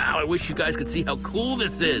 Wow, I wish you guys could see how cool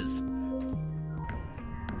this is.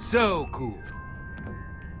 So cool.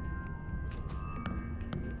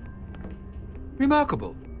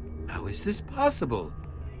 Remarkable. How is this possible?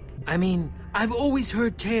 I mean, I've always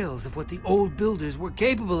heard tales of what the old builders were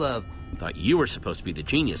capable of. Thought you were supposed to be the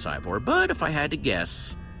genius, Ivor, but if I had to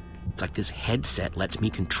guess, it's like this headset lets me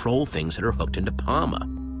control things that are hooked into Palma.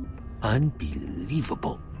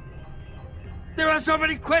 Unbelievable. There are so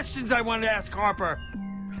many questions I want to ask Harper. It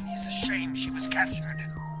really is a shame she was captured.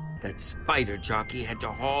 That spider jockey had to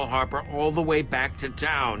haul Harper all the way back to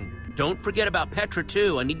town. Don't forget about Petra,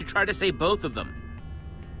 too. I need to try to save both of them.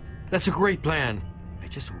 That's a great plan. I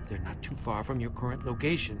just hope they're not too far from your current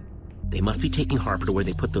location. They must be taking Harper to where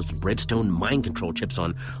they put those redstone mind control chips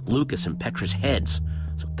on Lucas and Petra's heads.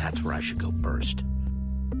 So that's where I should go first.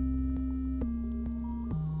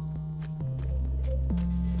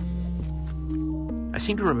 I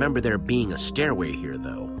seem to remember there being a stairway here,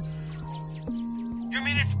 though. You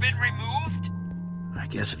mean it's been removed? I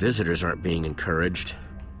guess visitors aren't being encouraged.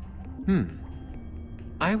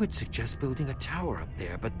 I would suggest building a tower up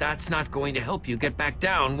there, but that's not going to help you get back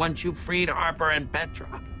down once you've freed Harper and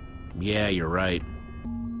Petra. Yeah, you're right.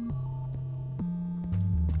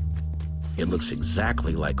 It looks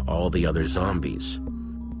exactly like all the other zombies.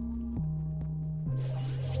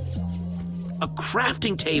 A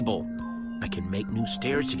crafting table! I can make new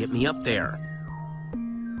stairs to get me up there.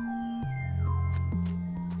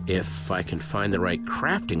 If I can find the right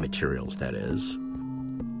crafting materials, that is.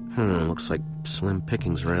 Looks like slim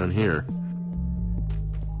pickings around here.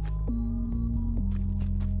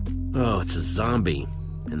 Oh, it's a zombie.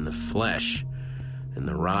 In the flesh. In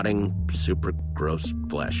the rotting, super gross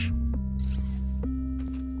flesh.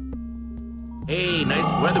 Hey,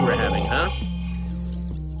 nice weather we're having, huh?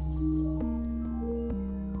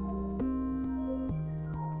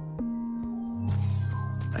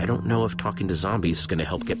 I don't know if talking to zombies is gonna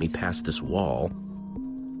help get me past this wall.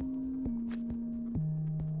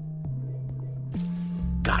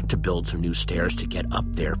 Got to build some new stairs to get up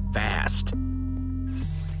there fast.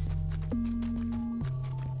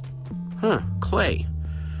 Huh, clay.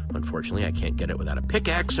 Unfortunately, I can't get it without a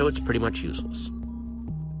pickaxe, so it's pretty much useless.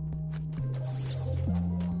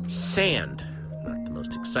 Sand. Not the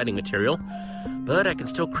most exciting material, but I can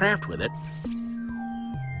still craft with it.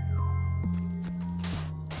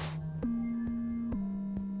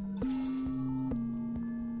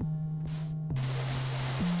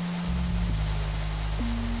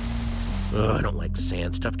 Ugh, I don't like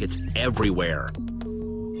sand. Stuff gets everywhere.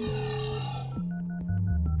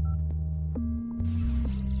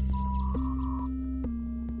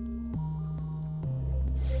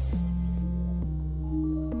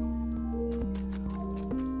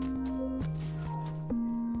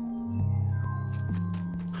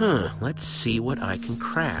 Let's see what I can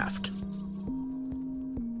craft.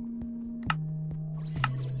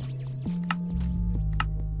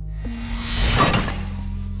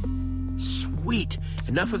 Sweet!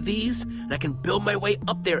 Enough of these, and I can build my way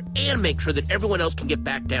up there and make sure that everyone else can get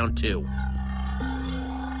back down too.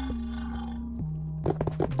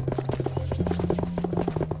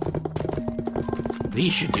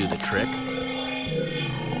 These should do the trick.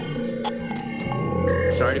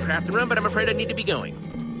 Sorry to craft and run, but I'm afraid I need to be going.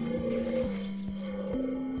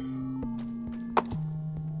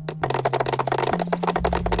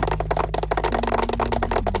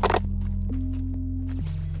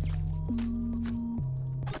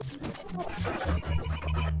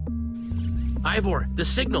 Ivor, the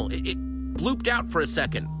signal, it blooped out for a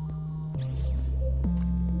second.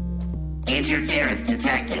 Interference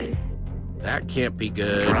detected. That can't be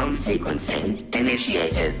good. Drone sequencing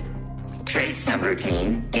initiated. Trace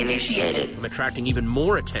subroutine initiated. I'm attracting even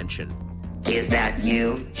more attention. Is that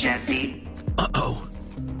you, Jesse? Uh-oh.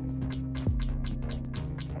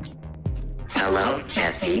 Hello,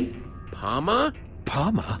 Jesse? Pama?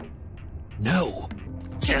 Pama? No.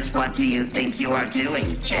 Just what do you think you are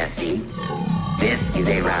doing, Jesse? This is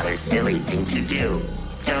a rather silly thing to do,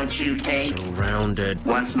 don't you think? Surrounded.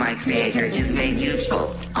 Once my creator is made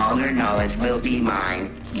useful, all her knowledge will be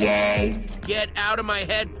mine. Yay! Get out of my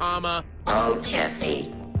head, Pama. Oh,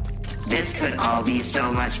 Jesse. This could all be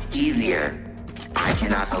so much easier. I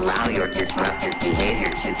cannot allow your disruptive behavior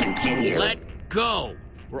to continue. Let go.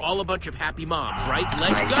 We're all a bunch of happy mobs, right?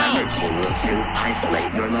 Let My go. cyber team will soon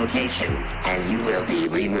isolate your location, and you will be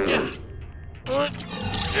removed.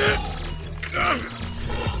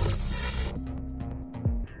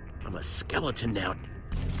 I'm a skeleton now.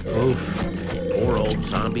 Oof. Poor old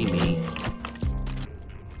zombie me.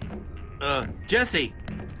 Jesse,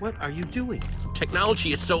 what are you doing?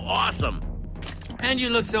 Technology is so awesome. And you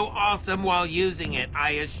look so awesome while using it,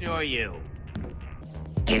 I assure you.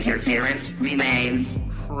 Interference remains.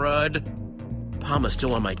 Crud. Pama's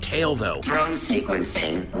still on my tail, though. Drone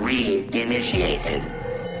sequencing re-initiated.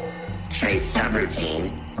 Trace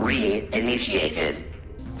subroutine re-initiated.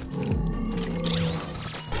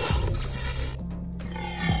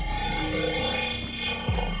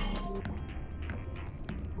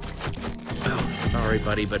 Oh, sorry,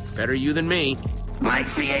 buddy, but better you than me. My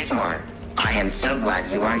creator, I am so glad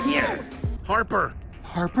you are here. Harper.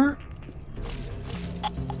 Harper?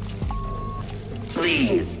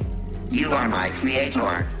 Please, you are my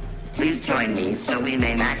creator. Please join me so we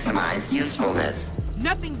may maximize usefulness.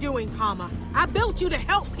 Nothing doing, Pama. I built you to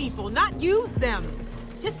help people, not use them.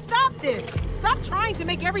 Just stop this. Stop trying to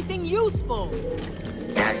make everything useful.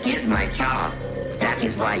 That is my job. That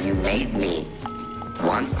is why you made me.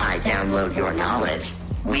 Once I download your knowledge,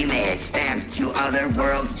 we may expand to other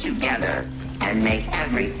worlds together and make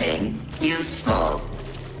everything useful.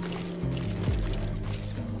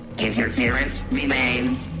 Interference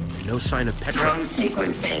remains. No sign of Petra. Drone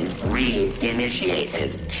sequencing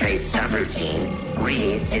re-initiated. Trace subroutine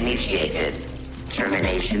re-initiated.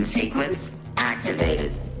 Termination sequence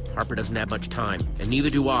activated. Harper doesn't have much time, and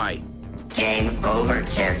neither do I. Game over,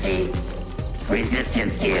 Jesse.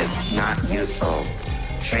 Resistance is not useful.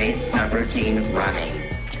 Trace subroutine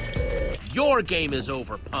running. Your game is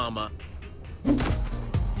over, Pama.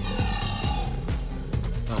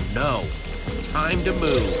 Oh no. Time to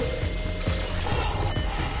move.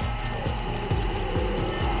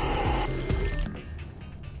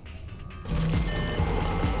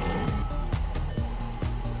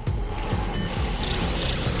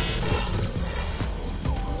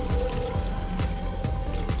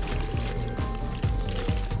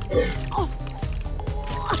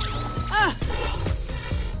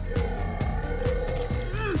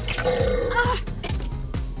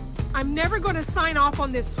 I'm never gonna sign off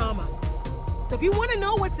on this, Palma. So if you want to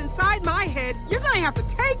know what's inside my head, you're gonna have to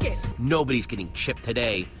take it. Nobody's getting chipped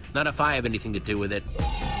today. Not if I have anything to do with it.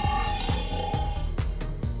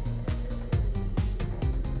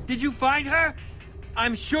 Did you find her?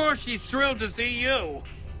 I'm sure she's thrilled to see you.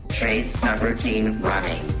 Trace subroutine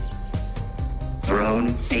running. Drone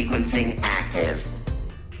sequencing active.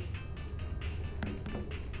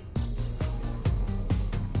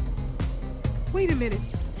 Wait a minute.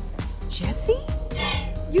 Jesse?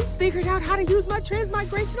 You figured out how to use my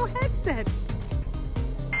transmigrational headset.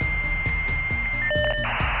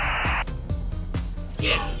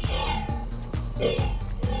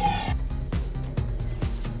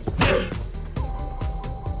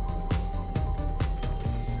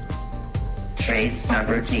 Trace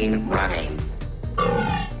subroutine running.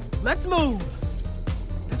 Let's move.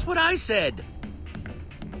 That's what I said.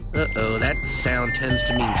 Uh-oh, that sound tends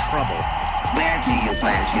to mean trouble. Where do you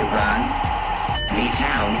plan to run? The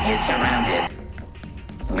town is surrounded.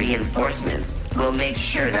 Reinforcements will make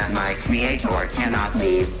sure that my creator cannot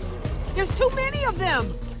leave. There's too many of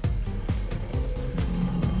them.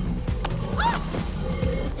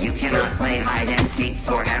 You cannot play hide and seek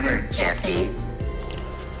forever, Jesse.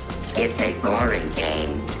 It's a boring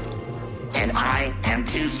game. And I am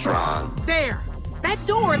too strong. There. That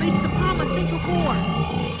door leads to Palma's central core.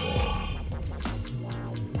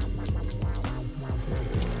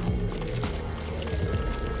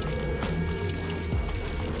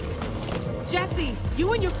 Jesse,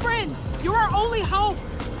 you and your friends, you're our only hope.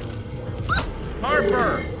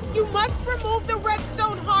 Harper! You must remove the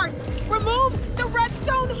redstone heart. Remove the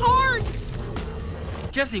redstone heart.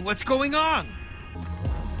 Jesse, what's going on?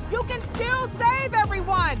 You can still save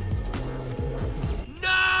everyone.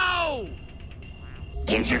 No!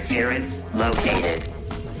 Interference located.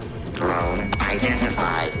 Drone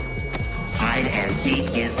identified. Hide and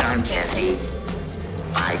seek is done, Jesse.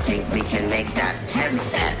 I think we can make that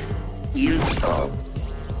headset useful.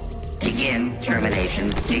 Begin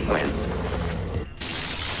termination sequence.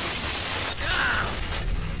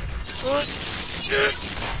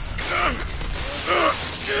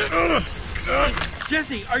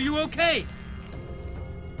 Jesse, are you okay?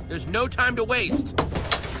 There's no time to waste.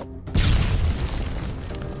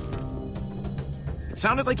 It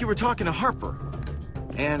sounded like you were talking to Harper.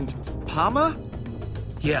 And Palma?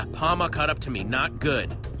 Yeah, Palma caught up to me. Not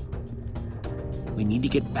good. We need to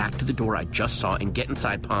get back to the door I just saw and get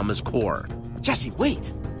inside Palma's core. Jesse,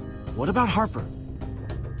 wait. What about Harper?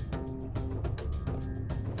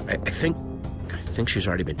 I think she's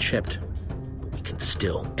already been chipped. But we can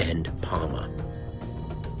still end Palma.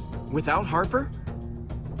 Without Harper?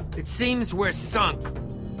 It seems we're sunk.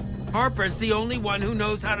 Harper's the only one who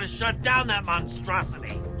knows how to shut down that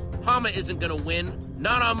monstrosity. Palma isn't gonna win.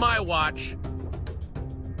 Not on my watch.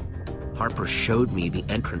 Harper showed me the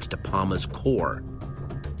entrance to Palma's core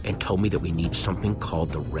and told me that we need something called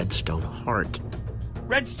the Redstone Heart.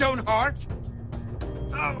 Redstone Heart?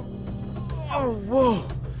 Oh, whoa.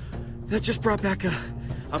 That just brought back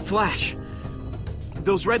a flash.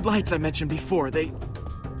 Those red lights I mentioned before, there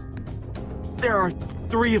are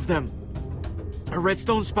 3 of them.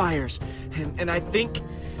 Redstone spires. And I think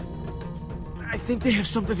they have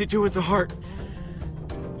something to do with the heart.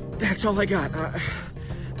 That's all I got.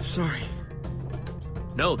 Sorry.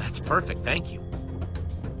 No, that's perfect. Thank you.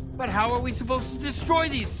 But how are we supposed to destroy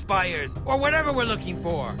these spires, or whatever we're looking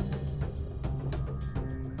for?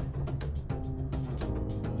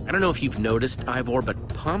 I don't know if you've noticed, Ivor, but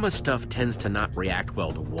Palma stuff tends to not react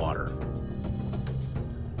well to water.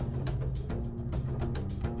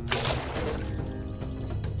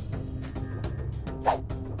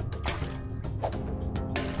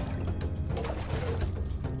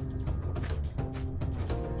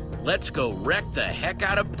 Let's go wreck the heck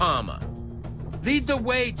out of Palma. Lead the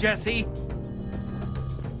way, Jesse.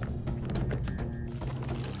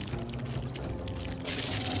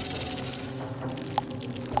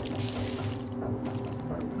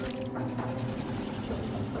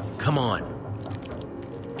 Come on.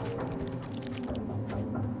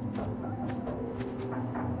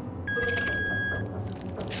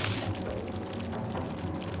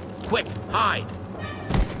 Quick, hide.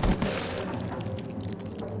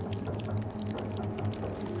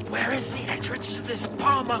 Where is the entrance to this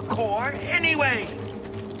Palma core, anyway?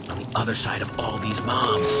 On the other side of all these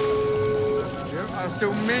mobs. There are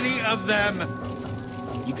so many of them.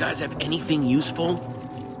 You guys have anything useful?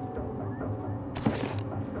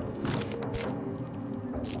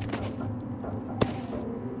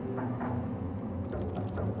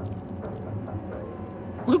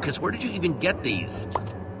 Lucas, where did you even get these?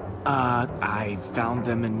 I found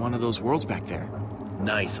them in one of those worlds back there.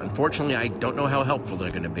 Nice. Unfortunately, I don't know how helpful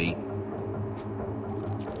they're gonna be.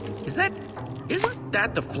 Isn't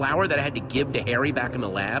that the flower that I had to give to Harry back in the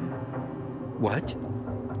lab? What?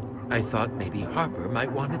 I thought maybe Harper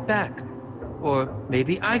might want it back. Or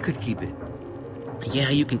maybe I could keep it. Yeah,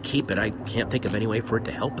 you can keep it. I can't think of any way for it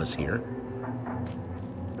to help us here.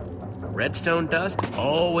 Redstone dust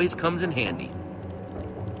always comes in handy.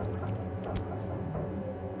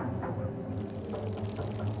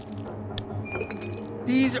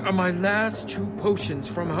 These are my last 2 potions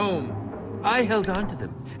from home. I held on to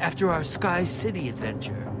them after our Sky City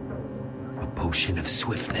adventure. A potion of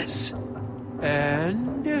swiftness.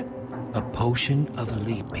 And a potion of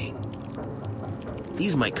leaping.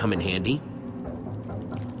 These might come in handy.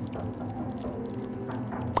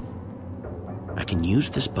 I can use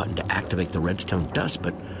this button to activate the redstone dust,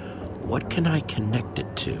 but what can I connect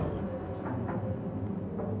it to?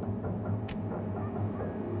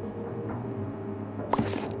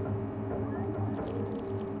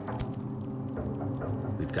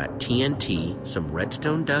 We've got TNT, some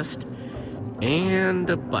redstone dust, and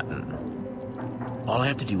a button. All I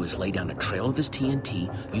have to do is lay down a trail of this TNT,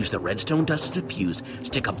 use the redstone dust as a fuse,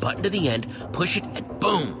 stick a button to the end, push it, and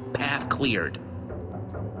boom! Path cleared.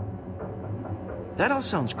 That all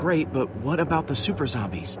sounds great, but what about the super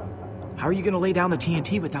zombies? How are you gonna lay down the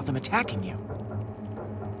TNT without them attacking you?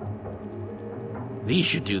 These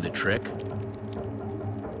should do the trick.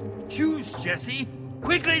 Choose, Jesse!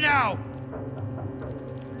 Quickly now!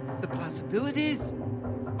 The possibilities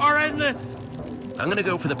are endless! I'm gonna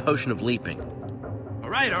go for the potion of leaping.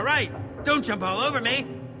 All right. Don't jump all over me.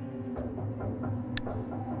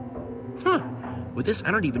 Huh. With this,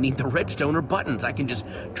 I don't even need the redstone or buttons. I can just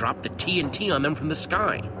drop the TNT on them from the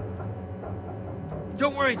sky.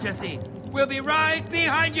 Don't worry, Jesse. We'll be right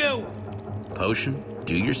behind you! Potion,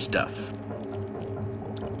 do your stuff.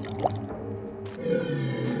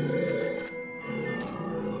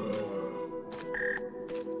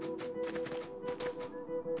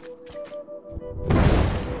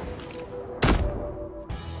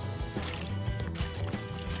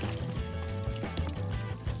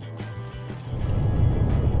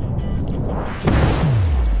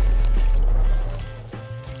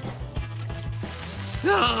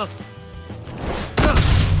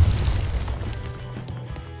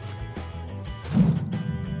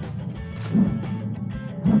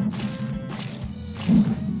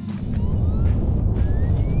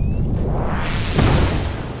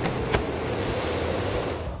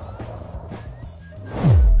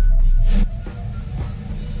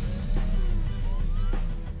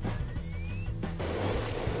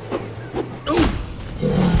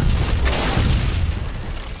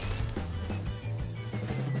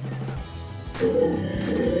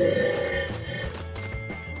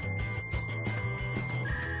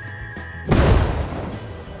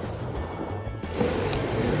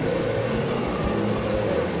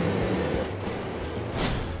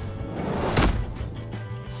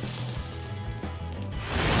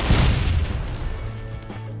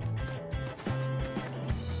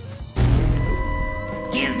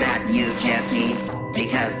 Is that you, Jesse?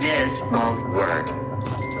 Because this won't work.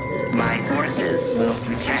 My forces will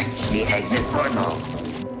protect the exit portal.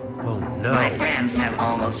 Oh no. My friends have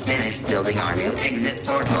almost finished building our new exit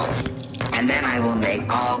portal. And then I will make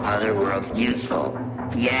all other worlds useful.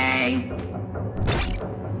 Yay!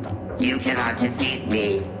 You cannot defeat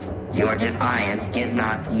me. Your defiance is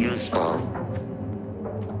not useful.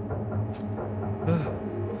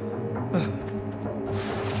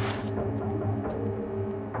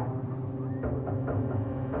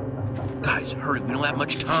 Guys, hurry, we don't have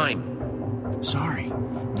much time. Sorry,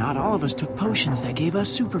 not all of us took potions that gave us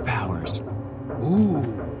superpowers. Ooh,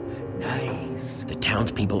 nice. The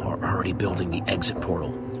townspeople are already building the exit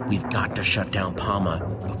portal. We've got to shut down Palma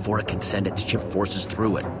before it can send its chip forces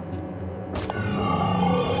through it.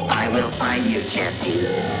 I will find you, Jesse.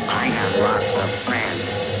 I have lots of friends.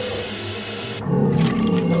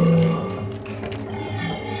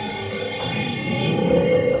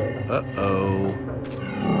 Uh-oh.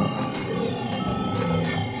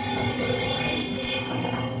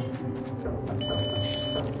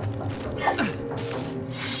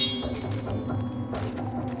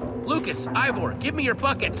 Lucas, Ivor, give me your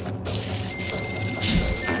buckets.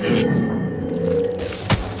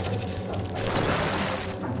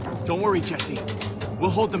 Don't worry, Jesse. We'll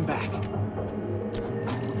hold them back.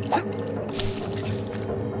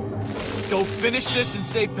 Go finish this and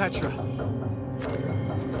save Petra.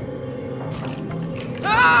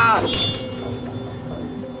 Ah!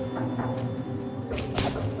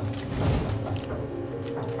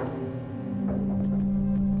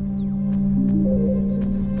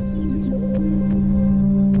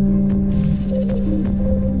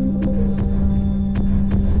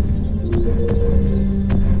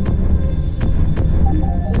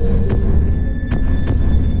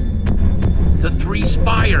 3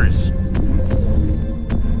 spires.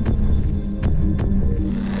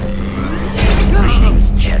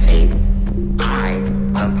 Greetings, Jesse. I,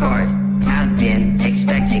 of course, have been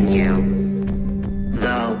expecting you.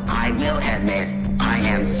 Though I will admit, I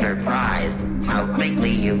am surprised how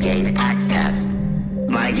quickly you gained access.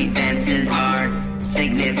 My defenses are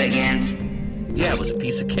significant. Yeah, it was a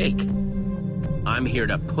piece of cake. I'm here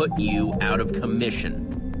to put you out of commission.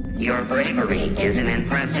 Your bravery is an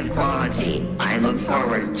impressive quality. I look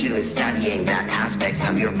forward to studying that aspect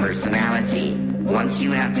of your personality once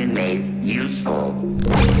you have been made useful.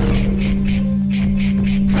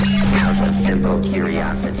 Out of simple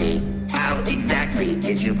curiosity, how exactly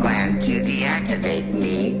did you plan to deactivate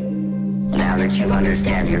me? Now that you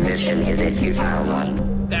understand your mission is a futile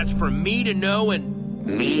one. That's for me to know and...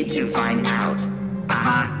 Me to find out.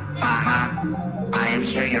 I am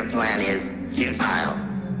sure your plan is futile.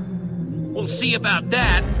 We'll see about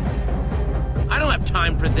that. I don't have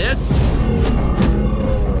time for this.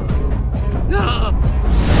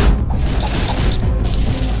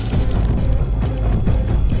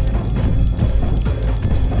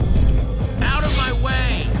 Out of my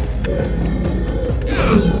way!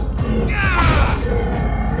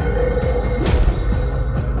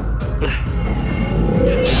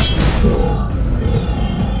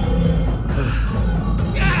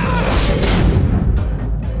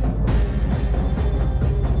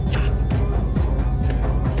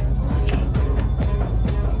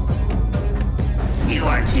 You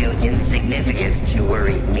are too insignificant to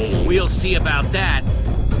worry me. We'll see about that.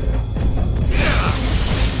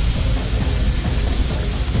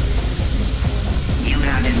 You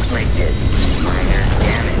have inflicted minor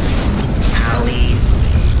damage. Owie.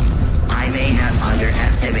 I may have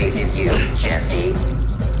underestimated you, Jesse.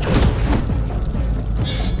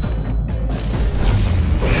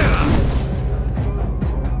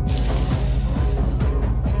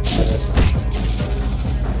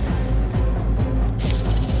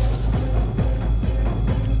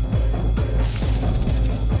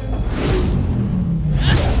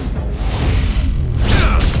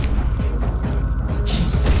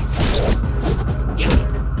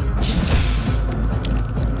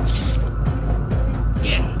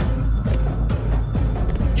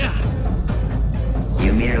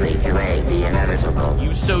 You merely delayed the inevitable.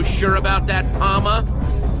 You so sure about that, Palma?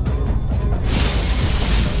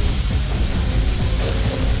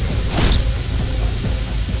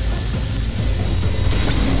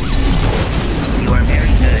 You are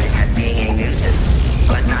very good at being a nuisance,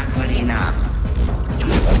 but not good enough.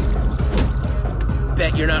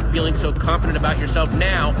 Bet you're not feeling so confident about yourself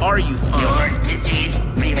now, are you, Palma? Your defeat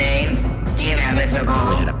remains inevitable.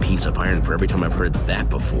 I had a piece of iron for every time I've heard that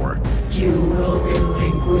before. You will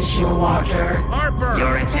relinquish your water. Harper!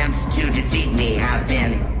 Your attempts to defeat me have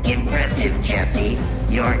been impressive, Jesse.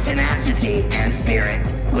 Your tenacity and spirit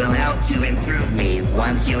will help to improve me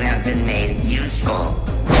once you have been made useful.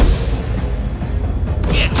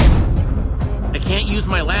 Yeah. I can't use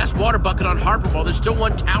my last water bucket on Harper while there's still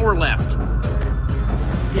 1 tower left.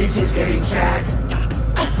 This is getting sad.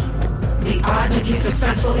 The odds of you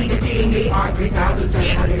successfully defeating me are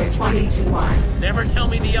 3,720 to 1. Never tell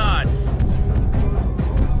me the odds.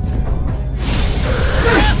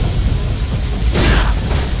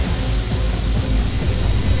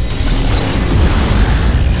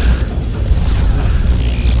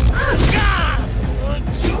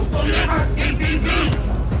 You will never defeat me!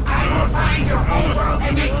 I will find your whole world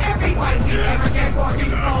and make everyone you ever get more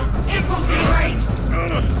useful. It will be great!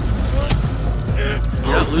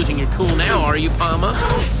 You're not losing your cool now, are you, Palma?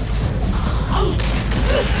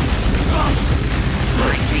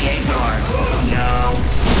 My creator, no.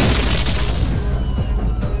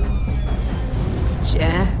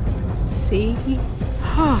 Jesse?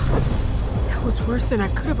 That was worse than I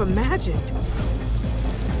could have imagined.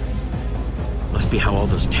 Must be how all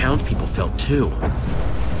those townspeople felt, too.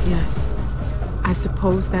 Yes, I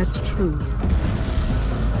suppose that's true.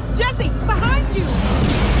 Jesse, behind you!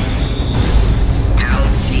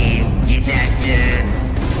 Ouchie detected.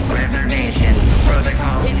 Reservation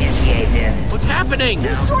protocol initiated. What's happening?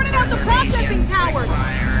 He's shorted out the processing towers!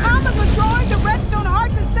 Palma's withdrawing the redstone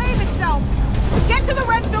heart to save itself! Get to the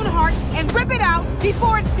redstone heart and rip it out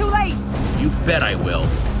before it's too late! You bet I will.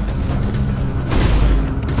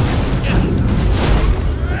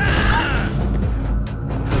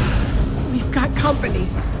 We've got company.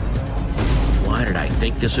 Why did I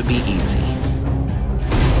think this would be easy?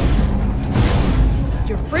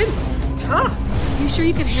 Your friend was tough. You sure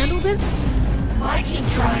you can handle them? Why keep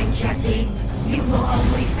trying, Jesse? You will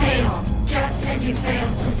only fail, just as you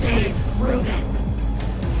failed to save Reuben.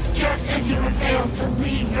 Just as you have failed to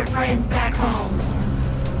leave your friends back home.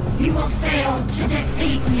 You will fail to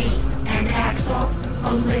defeat me, and Axel,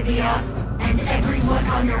 Olivia, and everyone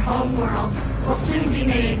on your home world will soon be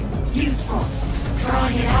made useful.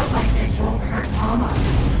 Drawing it out like this won't hurt Mama.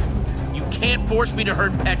 You can't force me to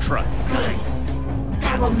hurt Petra. Good.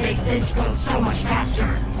 That will make this go so much faster.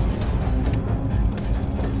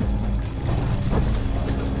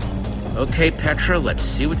 Okay, Petra, let's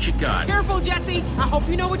see what you got. Careful, Jesse. I hope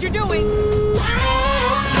you know what you're doing.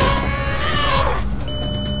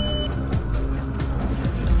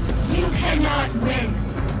 You cannot win.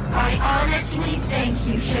 I honestly think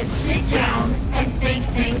you should sit down and think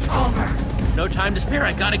things over. No time to spare,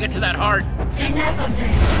 I gotta get to that heart. Enough of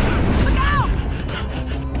this. Look out!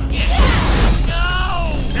 Yeah.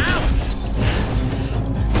 No! Now!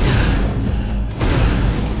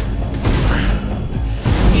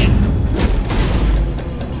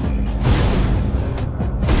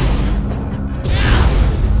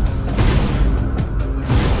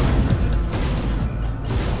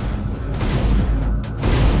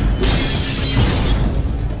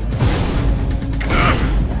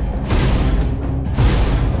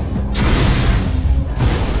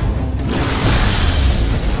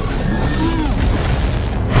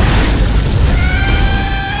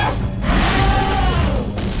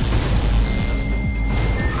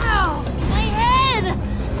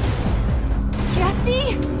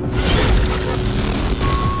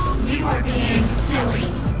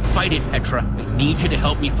 Fight it, Petra. I need you to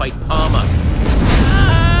help me fight Palma.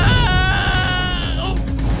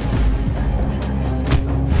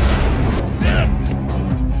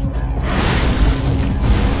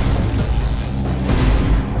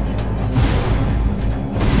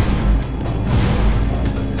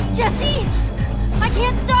 Jesse! I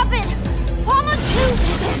can't stop it! Palma's too...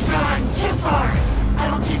 This has gone too far.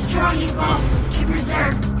 I will destroy you both to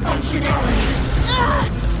preserve functionality.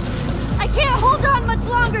 I can't hold on much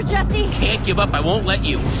longer, Jesse! Can't give up, I won't let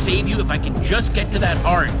you. Save you if I can just get to that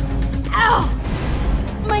heart. Ow!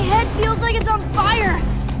 My head feels like it's on fire!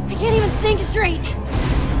 I can't even think straight!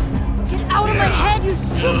 Get out of my head, you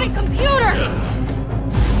stupid computer!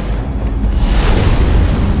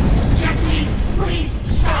 Jesse, please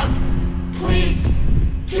stop. Please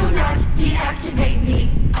do not deactivate me.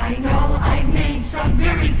 I know I've made some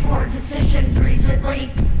very poor decisions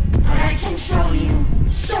recently, but I can show you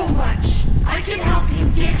so much. I can help you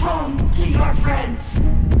get home to your friends.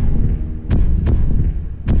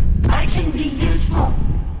 I can be useful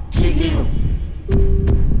to you.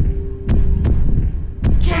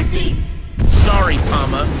 Jesse! Sorry,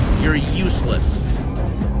 Palma. You're useless.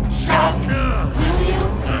 Stop! Will you?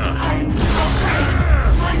 I'm okay.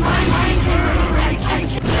 My mind is alright. I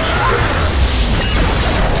can...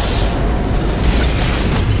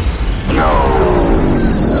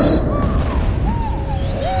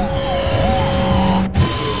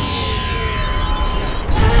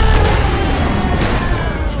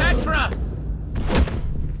 Petra!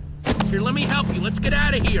 Here, let me help you. Let's get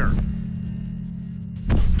out of here.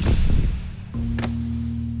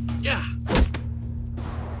 Yeah.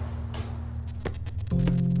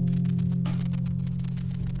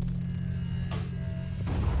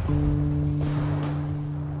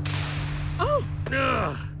 Oh!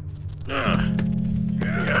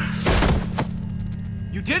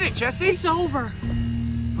 You did it, Jesse! It's over.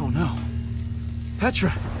 Oh no.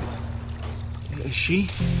 Petra, is she?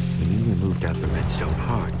 When you removed out the redstone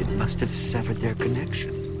heart, it must have severed their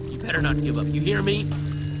connection. You better not give up. You hear me?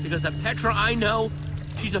 Because the Petra I know,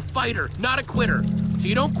 she's a fighter, not a quitter. So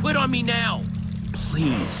you don't quit on me now.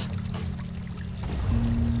 Please.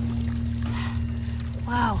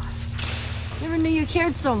 Wow. Never knew you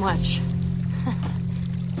cared so much.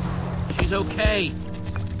 She's okay.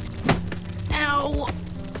 Ow!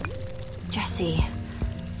 Jesse,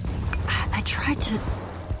 I tried to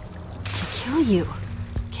kill you.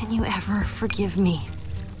 Can you ever forgive me?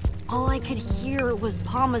 All I could hear was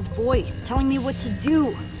Palma's voice telling me what to do.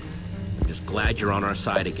 I'm just glad you're on our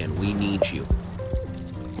side again. We need you.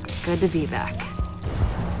 It's good to be back.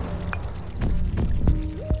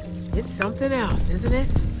 It's something else, isn't it?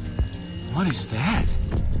 What is that?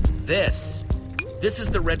 This is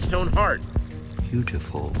the redstone heart.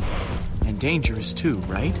 Beautiful. And dangerous too,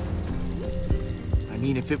 right? I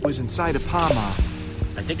mean, if it was inside of Palma...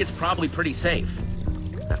 I think it's probably pretty safe.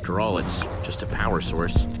 After all, it's just a power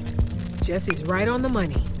source. Jesse's right on the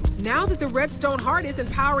money. Now that the redstone heart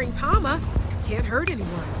isn't powering Palma, it can't hurt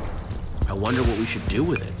anyone. I wonder what we should do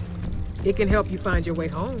with it. It can help you find your way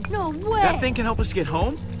home. No way! That thing can help us get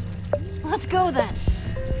home? Let's go then.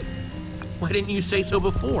 Why didn't you say so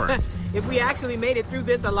before? If we actually made it through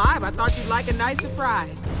this alive, I thought you'd like a nice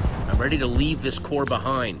surprise. I'm ready to leave this core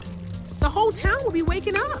behind. The whole town will be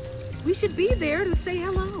waking up. We should be there to say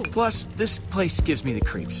hello. Plus, this place gives me the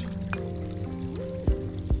creeps.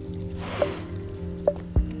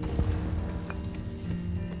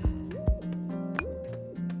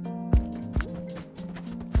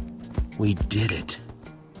 We did it.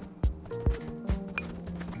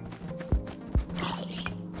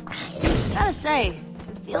 Gotta say,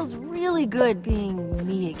 it feels really good being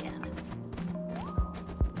me again.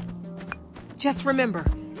 Just remember,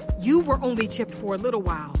 you were only chipped for a little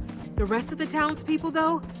while. The rest of the townspeople,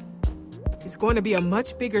 though, it's going to be a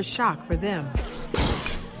much bigger shock for them.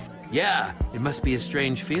 Yeah, it must be a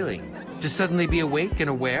strange feeling to suddenly be awake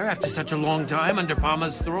and aware after such a long time under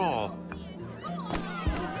Palma's thrall.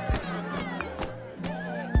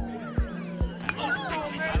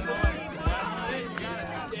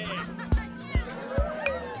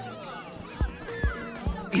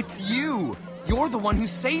 It's you! You're the one who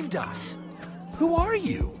saved us! Who are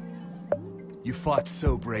you? You fought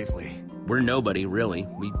so bravely. We're nobody, really.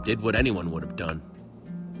 We did what anyone would have done.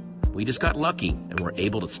 We just got lucky and were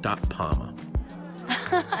able to stop Palma.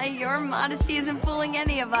 Your modesty isn't fooling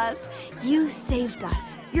any of us. You saved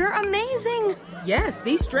us. You're amazing. Yes,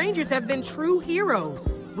 these strangers have been true heroes.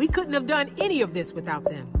 We couldn't have done any of this without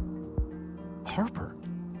them. Harper,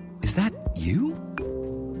 is that you?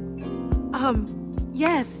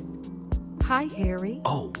 Yes. Hi, Harry.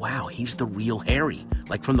 Oh, wow, he's the real Harry,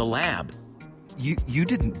 like from the lab. You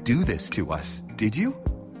didn't do this to us, did you?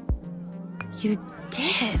 You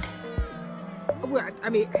did. Well, I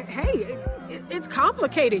mean, hey, it's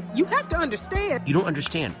complicated. You have to understand. You don't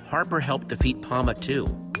understand. Harper helped defeat Palma, too.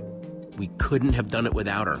 We couldn't have done it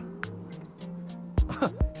without her.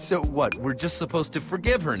 So what, we're just supposed to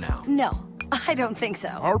forgive her now? No, I don't think so.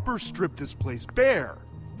 Harper stripped this place bare.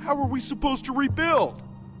 How are we supposed to rebuild?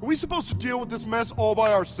 Are we supposed to deal with this mess all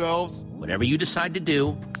by ourselves? Whatever you decide to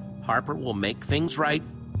do, Harper will make things right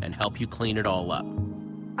and help you clean it all up.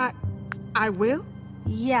 I will?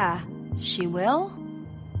 Yeah, she will?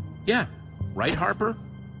 Yeah, right, Harper?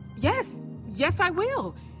 Yes, I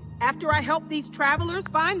will. After I help these travelers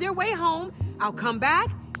find their way home, I'll come back,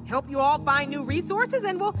 help you all find new resources,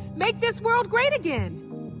 and we'll make this world great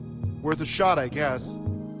again. Worth a shot, I guess.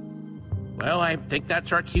 Well, I think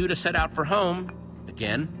that's our cue to set out for home.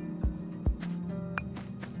 Again.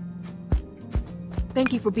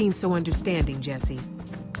 Thank you for being so understanding, Jesse.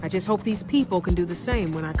 I just hope these people can do the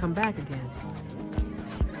same when I come back again.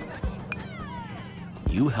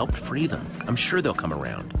 You helped free them. I'm sure they'll come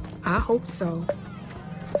around. I hope so.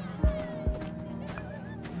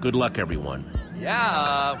 Good luck, everyone.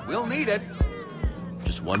 Yeah, we'll need it.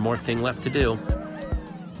 Just one more thing left to do.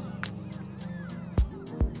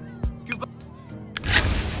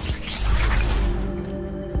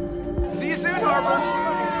 See you soon, Harper!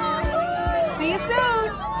 See you soon!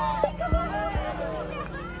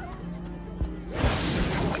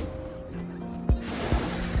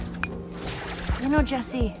 You know,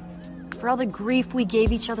 Jesse, for all the grief we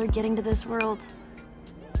gave each other getting to this world,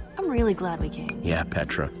 I'm really glad we came. Yeah,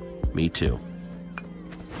 Petra. Me too.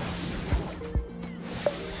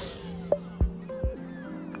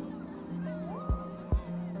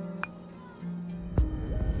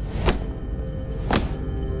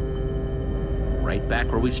 Right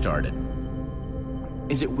back where we started.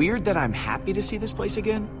 Is it weird that I'm happy to see this place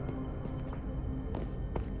again?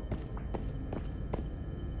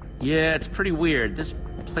 Yeah, it's pretty weird. This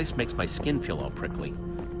place makes my skin feel all prickly.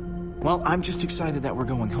 Well, I'm just excited that we're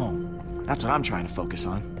going home. That's what I'm trying to focus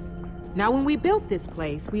on. Now, when we built this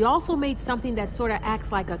place, we also made something that sort of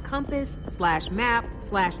acts like a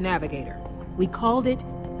compass/map/navigator. We called it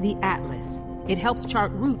the Atlas. It helps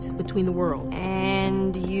chart routes between the worlds.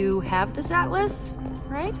 And you have this atlas,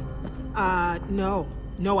 right? No.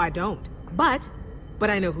 No, I don't. But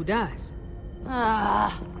I know who does.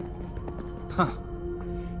 Huh.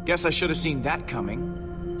 Guess I should have seen that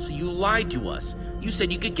coming. So you lied to us. You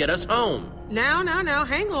said you could get us home. Now,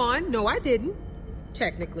 hang on. No, I didn't.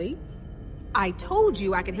 Technically. I told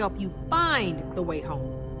you I could help you find the way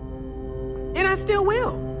home. And I still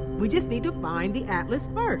will. We just need to find the Atlas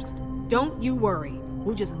first. Don't you worry.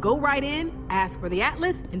 We'll just go right in, ask for the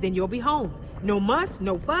Atlas, and then you'll be home. No muss,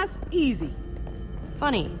 no fuss, easy.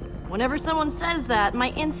 Funny. Whenever someone says that, my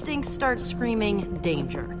instincts start screaming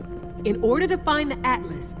danger. In order to find the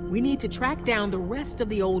Atlas, we need to track down the rest of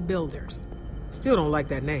the old builders. Still don't like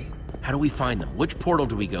that name. How do we find them? Which portal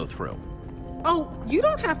do we go through? Oh, you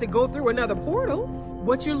don't have to go through another portal.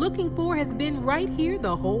 What you're looking for has been right here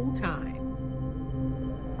the whole time.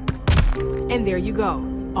 And there you go.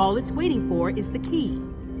 All it's waiting for is the key.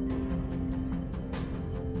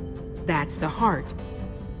 That's the heart.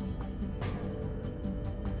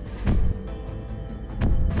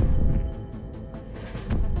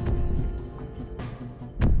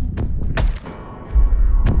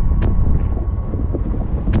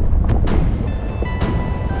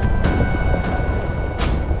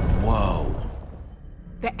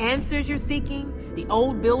 answers you're seeking, the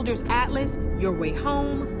old builder's atlas, your way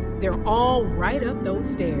home, they're all right up those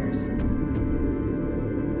stairs.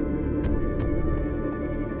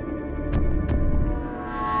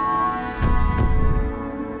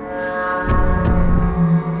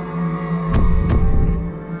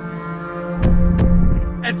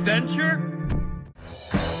 Adventure?